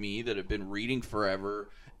fans like me that have been reading forever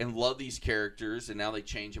and love these characters. And now they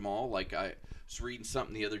change them all. Like I was reading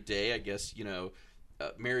something the other day. I guess,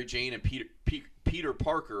 Mary Jane and Peter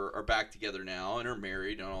Parker are back together now and are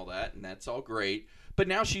married and all that. And that's all great. But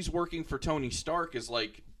now she's working for Tony Stark as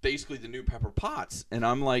like basically the new Pepper Potts. And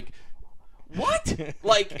I'm like, what?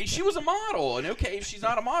 Like, she was a model, and okay, if she's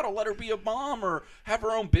not a model, let her be a mom or have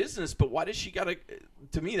her own business, but why does she gotta,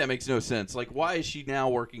 to me, that makes no sense. Like, why is she now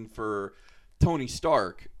working for Tony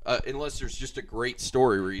Stark? Unless there's just a great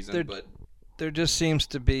story reason, but... There just seems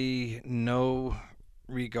to be no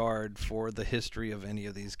regard for the history of any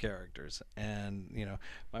of these characters, and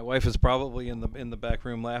my wife is probably in the back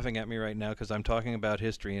room laughing at me right now because I'm talking about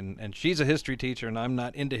history, and she's a history teacher, and I'm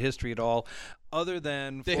not into history at all, other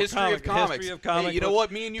than the history of comics. Hey, you know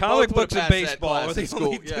what? Me and you comic both books and baseball are the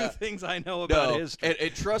only two things I know about history.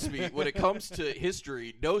 And trust me, when it comes to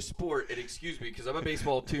history, no sport, and excuse me because I'm a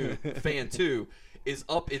baseball fan too, is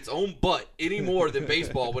up its own butt any more than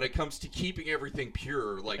baseball when it comes to keeping everything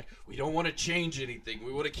pure. Like, we don't want to change anything.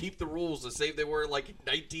 We want to keep the rules the same they were like in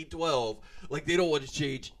 1912. Like, they don't want to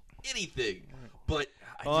change anything. But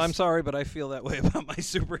I'm sorry, but I feel that way about my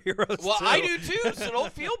superheroes. Well, too. I do too, so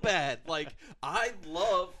don't feel bad. Like, I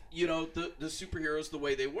love, the superheroes the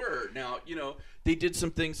way they were. Now, they did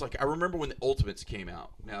some things like, I remember when the Ultimates came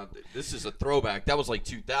out. Now, this is a throwback. That was like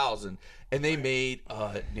 2000. And they made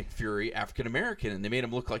Nick Fury African-American, and they made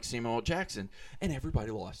him look like Samuel L. Jackson. And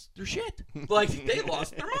everybody lost their shit. Like, they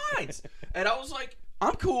lost their minds. And I was like,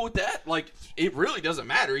 I'm cool with that. Like, it really doesn't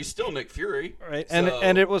matter. He's still Nick Fury. Right.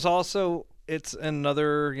 And it was also... It's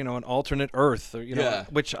another, an alternate Earth,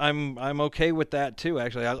 which I'm okay with that too.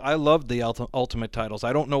 Actually, I loved the Ultimate titles.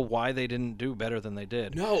 I don't know why they didn't do better than they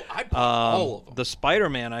did. No, I bought all of them. The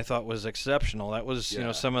Spider-Man I thought was exceptional. That was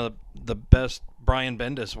some of the best Brian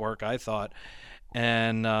Bendis work I thought,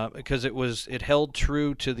 and because it held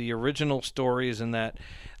true to the original stories in that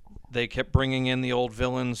they kept bringing in the old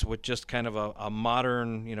villains with just kind of a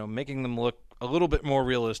modern, making them look a little bit more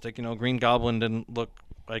realistic. Green Goblin didn't look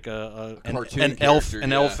like an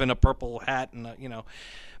elf in a purple hat, and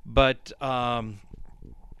but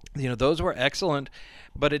those were excellent,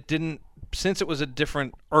 but it didn't, since it was a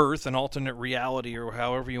different Earth, an alternate reality, or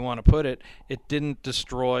however you want to put it, it didn't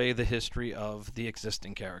destroy the history of the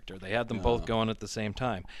existing character. They had them both going at the same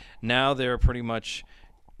time. Now they're pretty much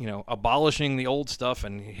abolishing the old stuff,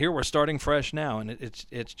 and here we're starting fresh now, and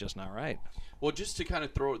it's just not right. Well, just to kind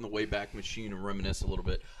of throw it in the Wayback Machine and reminisce a little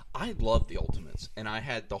bit, I loved the Ultimates, and I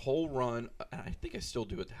had the whole run, and I think I still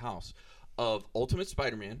do at the house, of Ultimate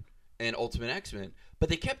Spider-Man and Ultimate X-Men, but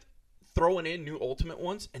they kept throwing in new Ultimate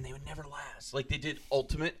ones, and they would never last. Like, they did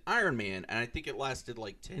Ultimate Iron Man, and I think it lasted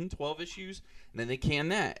like 10, 12 issues, and then they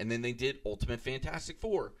canned that, and then they did Ultimate Fantastic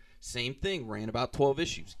Four. Same thing, ran about 12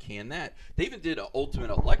 issues, canned that. They even did an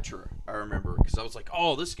Ultimate Elektra, I remember, because I was like,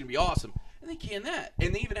 oh, this is going to be awesome. And they canned that.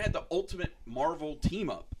 And they even had the Ultimate Marvel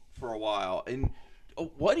team-up for a while. And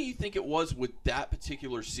what do you think it was with that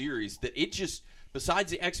particular series that it just,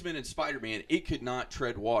 besides the X-Men and Spider-Man, it could not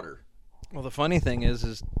tread water? Well, the funny thing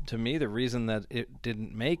is to me, the reason that it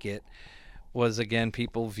didn't make it was, again,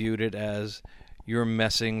 people viewed it as, you're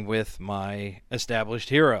messing with my established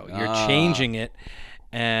hero. You're changing it.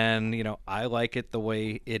 And, I like it the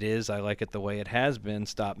way it is. I like it the way it has been.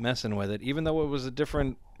 Stop messing with it. Even though it was a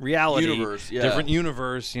different reality, different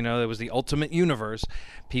universe, it was the Ultimate Universe,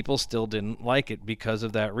 people still didn't like it because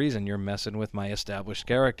of that reason. You're messing with my established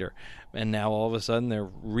character. And now all of a sudden they're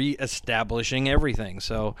re-establishing everything.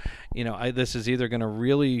 So, this is either going to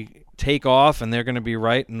really take off and they're going to be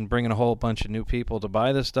right and bringing a whole bunch of new people to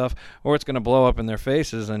buy this stuff, or it's going to blow up in their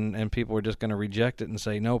faces and people are just going to reject it and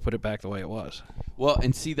say, no, put it back the way it was. Well,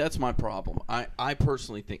 and see, that's my problem. I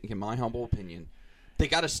personally think, in my humble opinion, they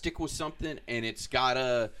got to stick with something, and it's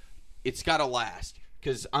gotta last.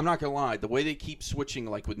 Because I'm not gonna lie, the way they keep switching,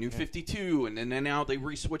 like with New 52, and then now they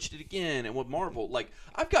re-switched it again, and with Marvel, like,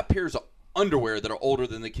 I've got pairs of underwear that are older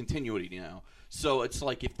than the continuity now. So it's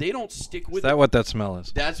like if they don't stick with Is that what that smell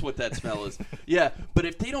is? That's what that smell is. Yeah, but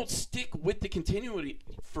if they don't stick with the continuity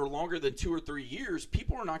for longer than 2 or 3 years,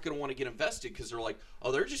 people are not going to want to get invested because they're like,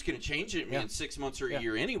 oh, they're just going to change it in 6 months or a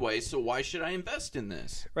year anyway, so why should I invest in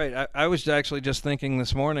this? Right. I was actually just thinking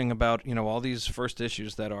this morning about, all these first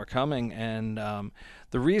issues that are coming, and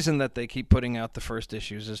the reason that they keep putting out the first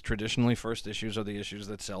issues is traditionally first issues are the issues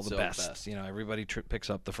that sell the best. Everybody picks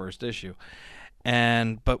up the first issue.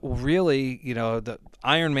 But really, the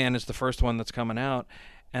Iron Man is the first one that's coming out,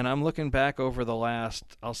 and I'm looking back over the last,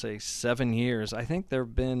 I'll say 7 years. I think there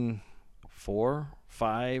have been 4,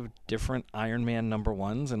 5 different Iron Man number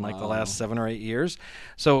ones in the last 7 or 8 years.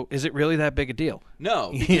 So is it really that big a deal?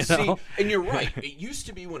 No, because see, and you're right. It used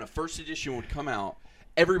to be when a first edition would come out,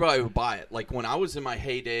 everybody would buy it. Like when I was in my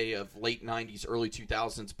heyday of late 90s, early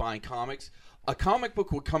 2000s buying comics, a comic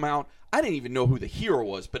book would come out. I didn't even know who the hero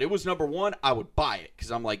was, but it was number one. I would buy it because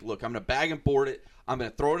I'm like, look, I'm going to bag and board it. I'm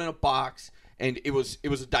going to throw it in a box. And it was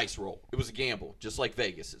a dice roll. It was a gamble, just like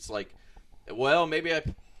Vegas. It's like, well, maybe I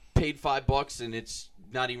paid $5 and it's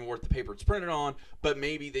not even worth the paper it's printed on, but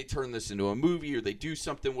maybe they turn this into a movie or they do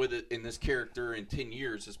something with it in this character. In 10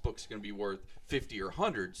 years, this book's going to be worth 50 or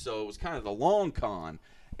 100. So it was kind of the long con.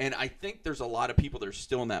 And I think there's a lot of people that are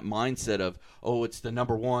still in that mindset of, oh, it's the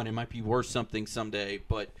number one. It might be worth something someday.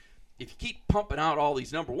 But if you keep pumping out all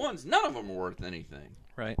these number ones, none of them are worth anything.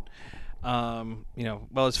 Right.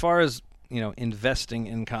 Well, as far as, investing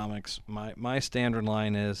in comics, my standard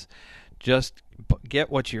line is just get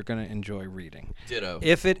what you're going to enjoy reading. Ditto.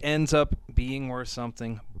 If it ends up being worth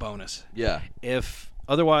something, bonus. Yeah. If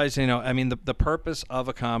otherwise, the purpose of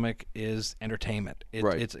a comic is entertainment.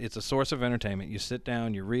 Right. It's a source of entertainment. You sit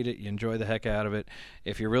down, you read it, you enjoy the heck out of it.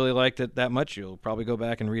 If you really liked it that much, you'll probably go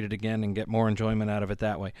back and read it again and get more enjoyment out of it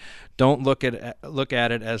that way. Don't look at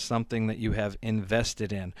it as something that you have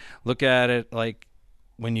invested in. Look at it like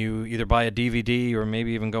when you either buy a DVD or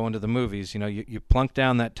maybe even go into the movies. You plunk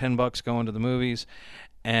down that $10 going to the movies,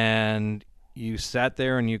 and you sat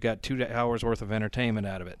there and you got 2 hours worth of entertainment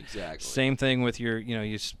out of it. Exactly. Same thing with your,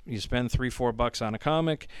 you spend $3-4 on a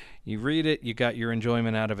comic, you read it, you got your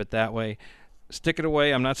enjoyment out of it that way. Stick it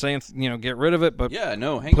away. I'm not saying get rid of it, but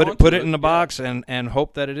put it in the box and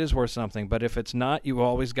hope that it is worth something. But if it's not, you've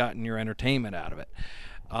always gotten your entertainment out of it.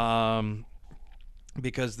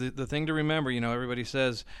 Because the thing to remember, everybody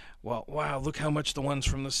says, well, wow, look how much the ones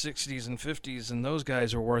from the 60s and 50s and those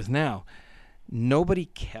guys are worth now. Nobody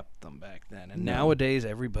kept them back then. And nowadays,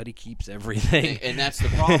 everybody keeps everything. And that's the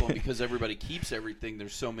problem, because everybody keeps everything.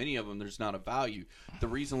 There's so many of them, there's not a value. The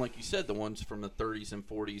reason, like you said, the ones from the 30s and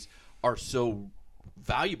 40s are so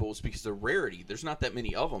valuable is because they're rarity. There's not that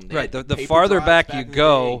many of them. Right. The farther back you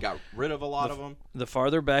go, got rid of a lot of them. The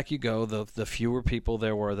farther back you go, the fewer people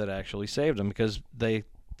there were that actually saved them, because they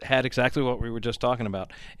had exactly what we were just talking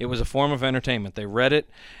about. It was a form of entertainment. They read it,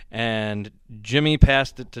 and Jimmy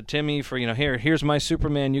passed it to Timmy for, here's my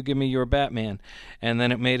Superman, you give me your Batman. And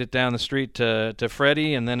then it made it down the street to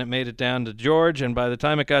Freddie, and then it made it down to George, and by the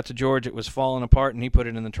time it got to George, it was falling apart, and he put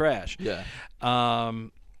it in the trash. Yeah.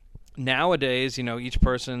 Nowadays, each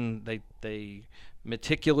person, they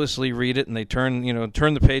meticulously read it, and they turn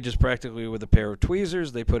the pages practically with a pair of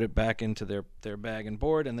tweezers. They put it back into their bag and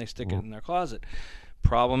board, and they stick it in their closet.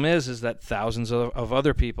 Problem is that thousands of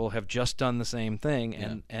other people have just done the same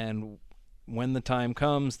thing, and when the time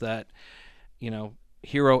comes that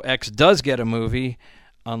Hero X does get a movie,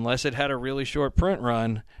 unless it had a really short print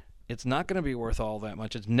run, it's not going to be worth all that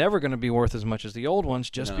much. It's never going to be worth as much as the old ones,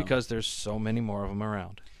 just because there's so many more of them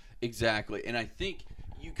around. Exactly, and I think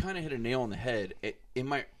you kind of hit a nail on the head. In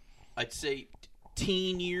my, I'd say,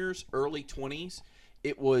 teen years, early 20s,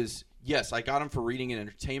 it was, yes, I got them for reading and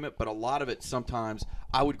entertainment, but a lot of it, sometimes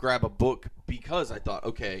I would grab a book because I thought,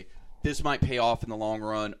 okay, this might pay off in the long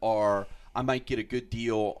run, or I might get a good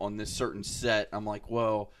deal on this certain set. I'm like,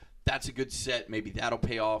 well, that's a good set. Maybe that'll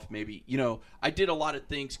pay off. Maybe, I did a lot of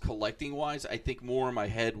things collecting-wise. I think more in my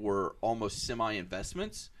head were almost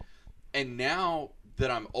semi-investments. And now that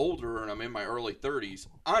I'm older and I'm in my early 30s,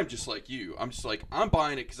 I'm just like you. I'm just like, I'm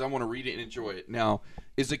buying it because I want to read it and enjoy it. Now,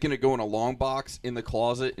 is it going to go in a long box in the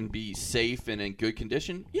closet and be safe and in good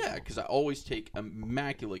condition? Yeah, because I always take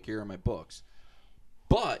immaculate care of my books.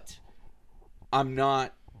 But I'm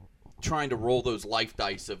not trying to roll those life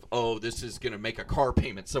dice of, oh, this is going to make a car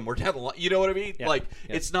payment somewhere down the line. You know what I mean? Yeah.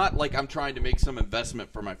 It's not like I'm trying to make some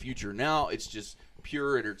investment for my future. Now it's just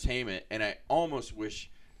pure entertainment, and I almost wish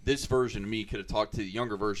this version of me could have talked to the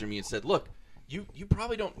younger version of me and said, look, you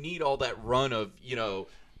probably don't need all that run of,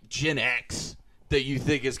 Gen X that you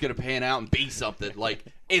think is going to pan out and be something. Like,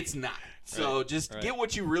 it's not. So just get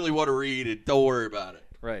what you really want to read and don't worry about it.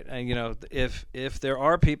 Right. And, if there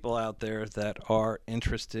are people out there that are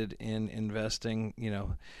interested in investing,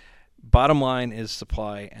 bottom line is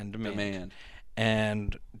supply and demand.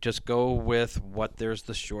 And just go with what there's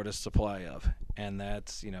the shortest supply of. And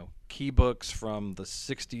that's, key books from the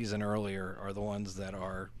 60s and earlier are the ones that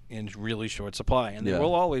are in really short supply. And they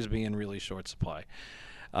will always be in really short supply.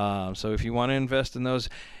 So if you want to invest in those,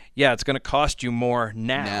 it's going to cost you more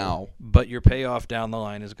now, but your payoff down the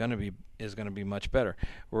line is going to be much better.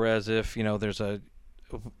 Whereas if you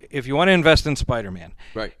want to invest in Spider-Man,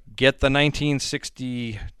 right, get the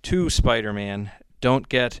 1962 Spider-Man. Don't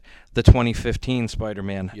get the 2015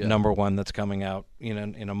 Spider-Man number 1 that's coming out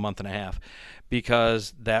in a month and a half,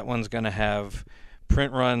 because that one's going to have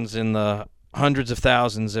print runs in the hundreds of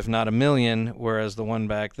thousands, if not a million, whereas the one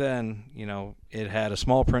back then, it had a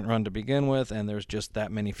small print run to begin with, and there's just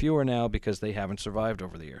that many fewer now because they haven't survived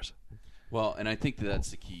over the years. Well, and I think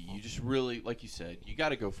that's the key. You just really, like you said, you got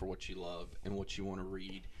to go for what you love and what you want to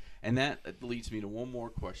read. And that leads me to one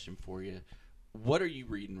more question for you. What are you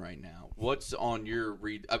reading right now? What's on your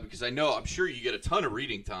read? Because I'm sure you get a ton of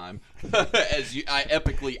reading time as I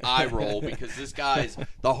epically eye roll, because this guy's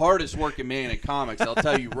the hardest working man in comics. I'll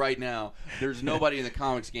tell you right now, there's nobody in the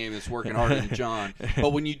comics game that's working harder than John.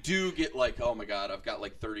 But when you do get like, oh my God, I've got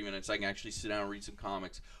like 30 minutes, I can actually sit down and read some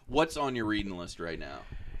comics. What's on your reading list right now?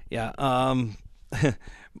 Yeah.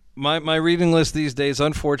 My reading list these days,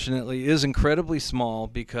 unfortunately, is incredibly small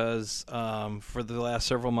because for the last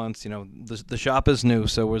several months, the shop is new.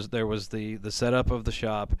 So there was the setup of the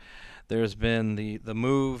shop. There's been the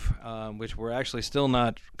move, which we're actually still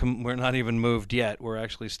not. We're not even moved yet. We're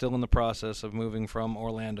actually still in the process of moving from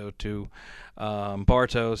Orlando to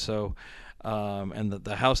Bartow. So. And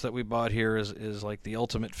the house that we bought here is like the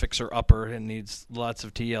ultimate fixer-upper. It needs lots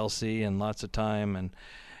of TLC and lots of time,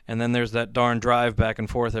 and then there's that darn drive back and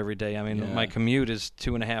forth every day. I mean, my commute is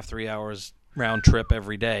 2.5, 3 hours round trip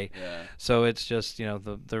every day. Yeah. So it's just,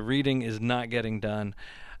 the reading is not getting done.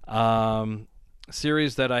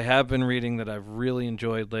 Series that I have been reading that I've really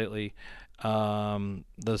enjoyed lately,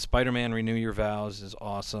 the Spider-Man Renew Your Vows is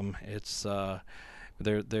awesome. It's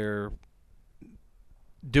they're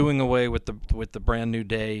doing away with the Brand New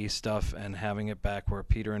Day stuff and having it back where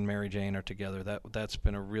Peter and Mary Jane are together. That's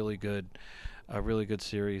been a really good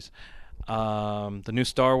series. The new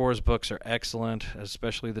Star Wars books are excellent,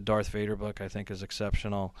 especially the Darth Vader book I think is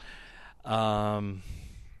exceptional.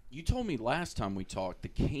 You told me last time we talked the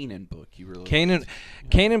Kanan book you really liked.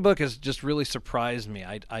 Kanan book has just really surprised me.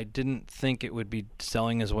 I didn't think it would be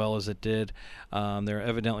selling as well as it did. There are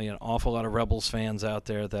evidently an awful lot of Rebels fans out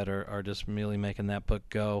there that are just really making that book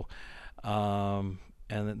go. And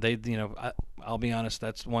they, I'll be honest,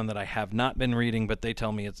 that's one that I have not been reading, but they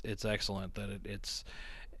tell me it's excellent. That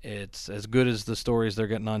it's as good as the stories they're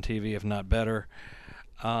getting on TV, if not better.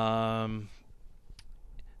 Let's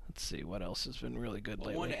see what else has been really good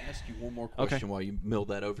lately. I want to ask you one more question while you mill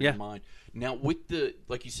that over your mind. Now, with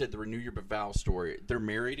like you said, the Renew Your Vows story, they're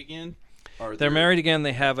married again? They're married again.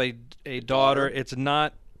 They have a daughter. It's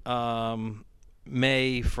not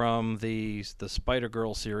May from the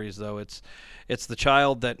Spider-Girl series, though. It's the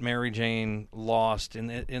child that Mary Jane lost in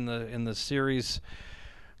the series.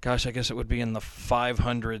 Gosh, I guess it would be in the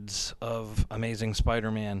 500s of Amazing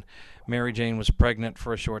Spider-Man. Mary Jane was pregnant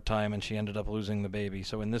for a short time, and she ended up losing the baby.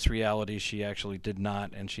 So in this reality, she actually did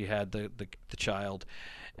not, and she had the child.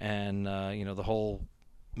 And, the whole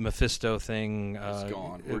Mephisto thing,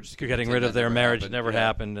 gone. We're just getting rid of their marriage never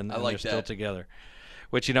happened, and they're still together.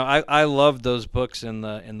 Which, I loved those books in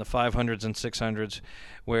the 500s and 600s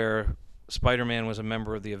where Spider-Man was a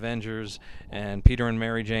member of the Avengers, and Peter and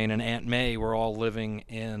Mary Jane and Aunt May were all living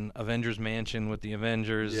in Avengers Mansion with the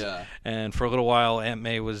Avengers. Yeah. And for a little while, Aunt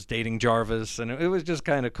May was dating Jarvis, and it was just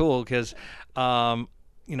kind of cool because, I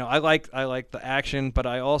like the action, but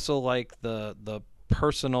I also like the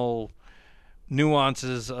personal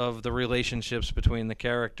nuances of the relationships between the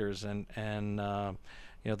characters, and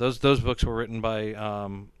those books were written by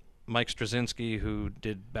Mike Straczynski, who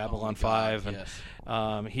did Babylon 5, and yes.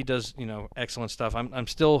 He does excellent stuff. I'm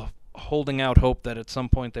still holding out hope that at some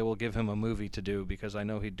point they will give him a movie to do, because I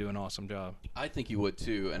know he'd do an awesome job. I think he would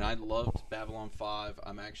too, and I loved Babylon 5.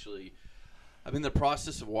 I'm in the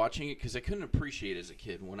process of watching it because I couldn't appreciate it as a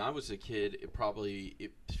kid. When I was a kid,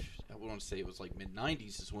 I want to say it was like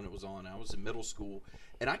mid-90s is when it was on. I was in middle school,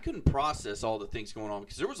 and I couldn't process all the things going on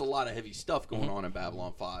because there was a lot of heavy stuff going on in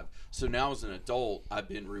Babylon 5. So now as an adult, I've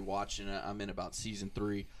been rewatching it. I'm in about season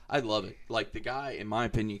 3. I love it. Like, the guy, in my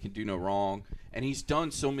opinion, can do no wrong, and he's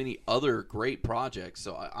done so many other great projects.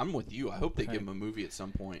 So I'm with you. I hope they give him a movie at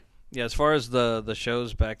some point. Yeah, as far as the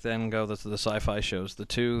shows back then go, the sci-fi shows, the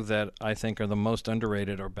two that I think are the most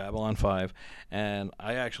underrated are Babylon 5, and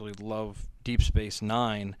I actually love Deep Space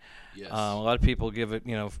Nine. Yes. A lot of people give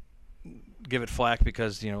it flack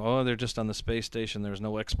because they're just on the space station. There's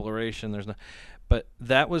no exploration. But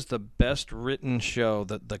that was the best written show.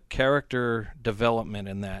 The character development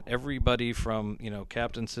in that, everybody from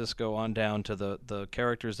Captain Sisko on down to the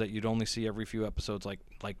characters that you'd only see every few episodes,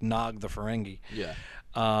 like Nog the Ferengi. Yeah.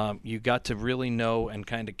 You got to really know and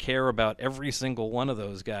kind of care about every single one of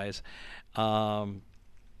those guys,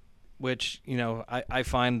 which I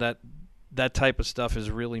find that type of stuff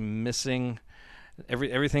is really missing.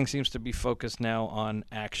 Everything seems to be focused now on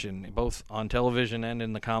action, both on television and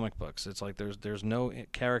in the comic books. It's like there's no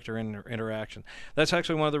character interaction. That's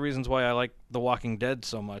actually one of the reasons why I like The Walking Dead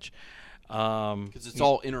so much. Because it's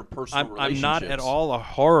all interpersonal relationships. I'm not at all a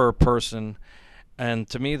horror person. And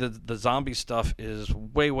to me, the zombie stuff is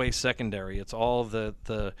way secondary. It's all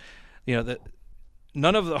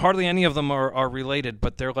hardly any of them are related,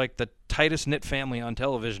 but they're like the tightest knit family on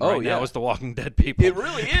television now is the Walking Dead people. It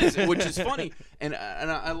really is, which is funny. And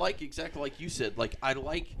I like exactly like you said. Like I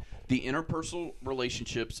like the interpersonal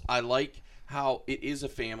relationships. I like how it is a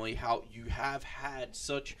family. How you have had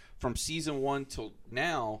such from season 1 till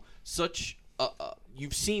now such.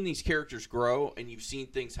 You've seen these characters grow and you've seen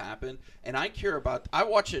things happen, and I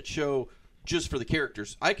watch that show just for the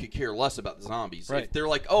characters. I could care less about the zombies. Right. If they're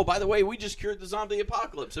like, oh, by the way, we just cured the zombie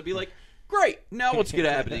apocalypse, I'd be like, great, now what's going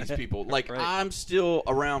to happen to these people? Like, right. I'm still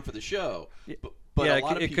around for the show. But yeah, a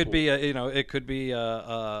lot of people, could be it could be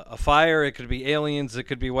a fire, it could be aliens, it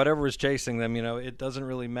could be whatever is chasing them. It doesn't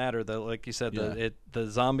really matter. Like you said, the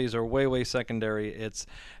zombies are way secondary. It's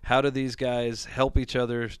how do these guys help each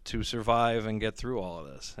other to survive and get through all of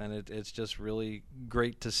this, and it's just really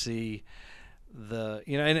great to see. And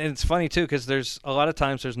it's funny too because there's a lot of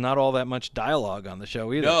times there's not all that much dialogue on the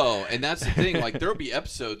show either. No, and that's the thing. Like there'll be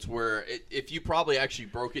episodes where if you probably actually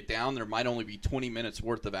broke it down, there might only be 20 minutes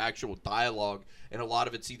worth of actual dialogue, and a lot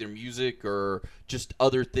of it's either music or just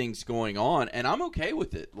other things going on. And I'm okay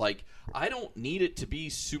with it. Like I don't need it to be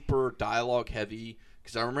super dialogue heavy.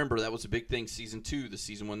 Because I remember that was a big thing season 2, the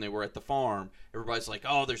season when they were at the farm. Everybody's like,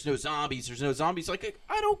 oh, there's no zombies. Like,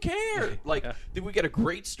 I don't care. Like, did we get a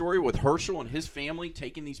great story with Herschel and his family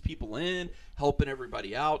taking these people in, helping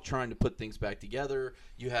everybody out, trying to put things back together.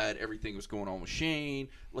 You had everything was going on with Shane.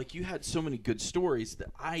 Like, you had so many good stories that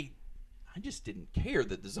I just didn't care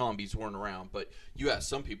that the zombies weren't around. But you ask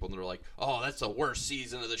some people, and they're like, oh, that's the worst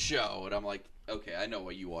season of the show. And I'm like, okay, I know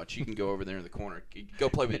what you watch. You can go over there in the corner. Go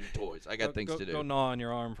play with your toys. I got things to do. Go gnaw on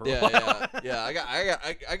your arm for a while. Yeah.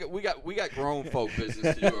 We got grown folk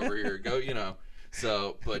business to do over here. Go,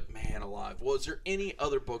 So, but man alive. Well, is there any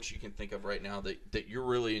other books you can think of right now that you're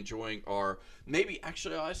really enjoying? Or maybe,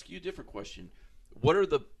 actually, I'll ask you a different question. What are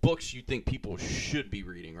the books you think people should be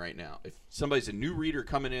reading right now? If somebody's a new reader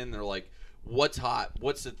coming in, they're like, what's hot?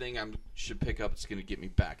 What's the thing I should pick up that's going to get me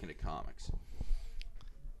back into comics?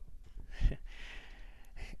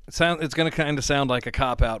 It's going to kind of sound like a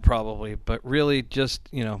cop-out probably, but really just,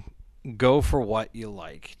 go for what you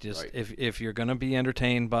like. Just right. if you're going to be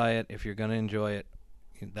entertained by it, if you're going to enjoy it,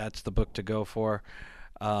 that's the book to go for.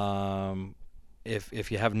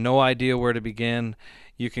 If you have no idea where to begin,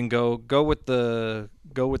 you can go with the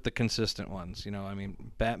consistent ones.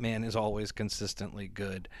 Batman is always consistently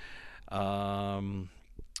good.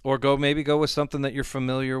 Or go with something that you're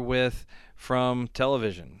familiar with from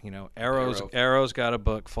television. Arrow's got a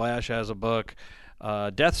book. Flash has a book.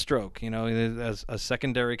 Deathstroke, as a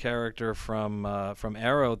secondary character from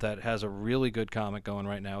Arrow that has a really good comic going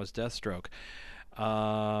right now is Deathstroke.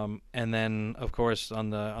 And then, of course, on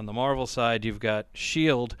the Marvel side, you've got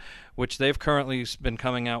S.H.I.E.L.D., which they've currently been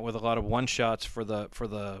coming out with a lot of one-shots for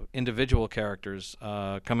the individual characters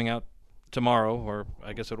coming out tomorrow, or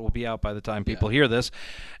I guess it will be out by the time people hear this.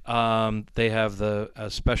 They have a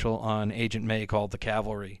special on Agent May called The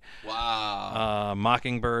Cavalry. Wow.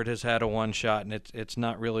 Mockingbird has had a one-shot, and it's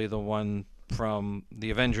not really the one from the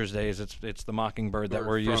Avengers days. It's the Mockingbird that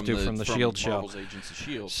we're used to from the S.H.I.E.L.D. show. Marvel's Agents of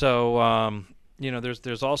S.H.I.E.L.D. So,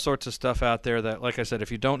 there's all sorts of stuff out there that, like I said,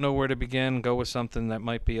 if you don't know where to begin, go with something that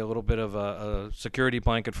might be a little bit of a security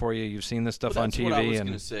blanket for you. You've seen this stuff on TV. That's what I was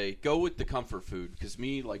going to say. Go with the comfort food, because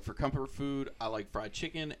for comfort food, I like fried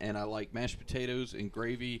chicken, and I like mashed potatoes and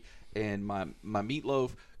gravy and my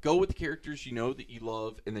meatloaf. Go with the characters that you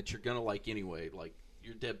love and that you're going to like anyway, like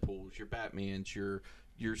your Deadpools, your Batmans, your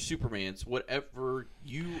Supermans, whatever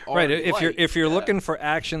you are. Right. If you're looking for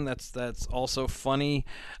action that's also funny,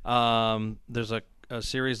 there's a a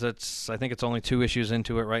series I think it's only 2 issues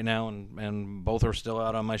into it right now, and both are still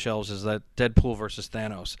out on my shelves, is that Deadpool versus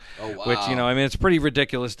Thanos. Oh, wow. Which, I mean, it's pretty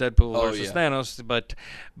ridiculous, Deadpool Oh, versus yeah. Thanos,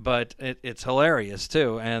 but it's hilarious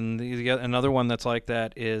too. And another one that's like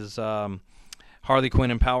that is Harley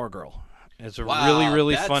Quinn and Power Girl. It's a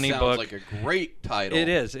really that funny sounds book. like a great title. It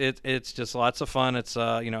is. It's just lots of fun. It's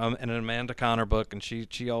an Amanda Conner book, and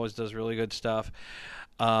she always does really good stuff.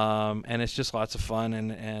 And it's just lots of fun,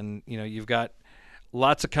 and you've got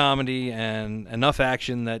lots of comedy and enough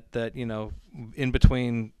action that in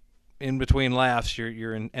between laughs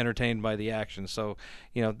you're entertained by the action. So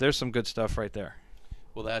there's some good stuff right there.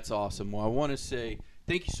 Well, that's awesome. Well, I want to say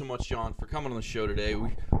thank you so much, John, for coming on the show today.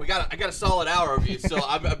 I got a solid hour of you, so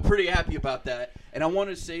I'm pretty happy about that. And I want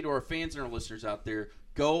to say to our fans and our listeners out there,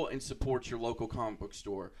 go and support your local comic book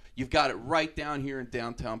store. You've got it right down here in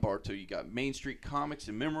downtown Bartow. You got Main Street Comics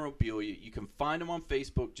and Memorabilia. You can find them on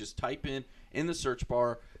Facebook. Just type in the search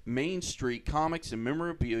bar, Main Street Comics and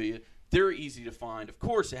Memorabilia. They're easy to find. Of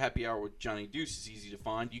course, a Happy Hour with Johnny Deuce is easy to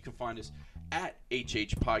find. You can find us at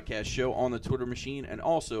HH Podcast Show on the Twitter machine, and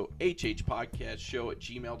also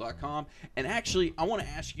hhpodcastshow@gmail.com. And actually, I want to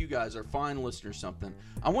ask you guys, our fine listeners, something.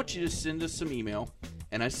 I want you to send us some email.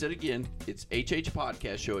 And I said again, it's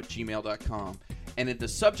hhpodcastshow@gmail.com. And in the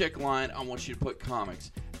subject line, I want you to put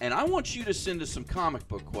comics. And I want you to send us some comic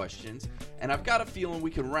book questions. And I've got a feeling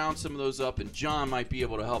we can round some of those up, and John might be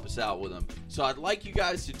able to help us out with them. So I'd like you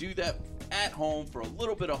guys to do that at home for a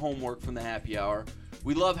little bit of homework from the Happy Hour.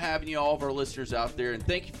 We love having you, all of our listeners out there, and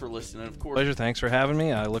thank you for listening. Of course, Pleasure. Thanks for having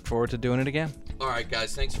me. I look forward to doing it again. All right,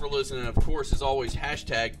 guys, thanks for listening. And of course, as always,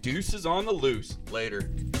 #Deuces on the Loose. Later.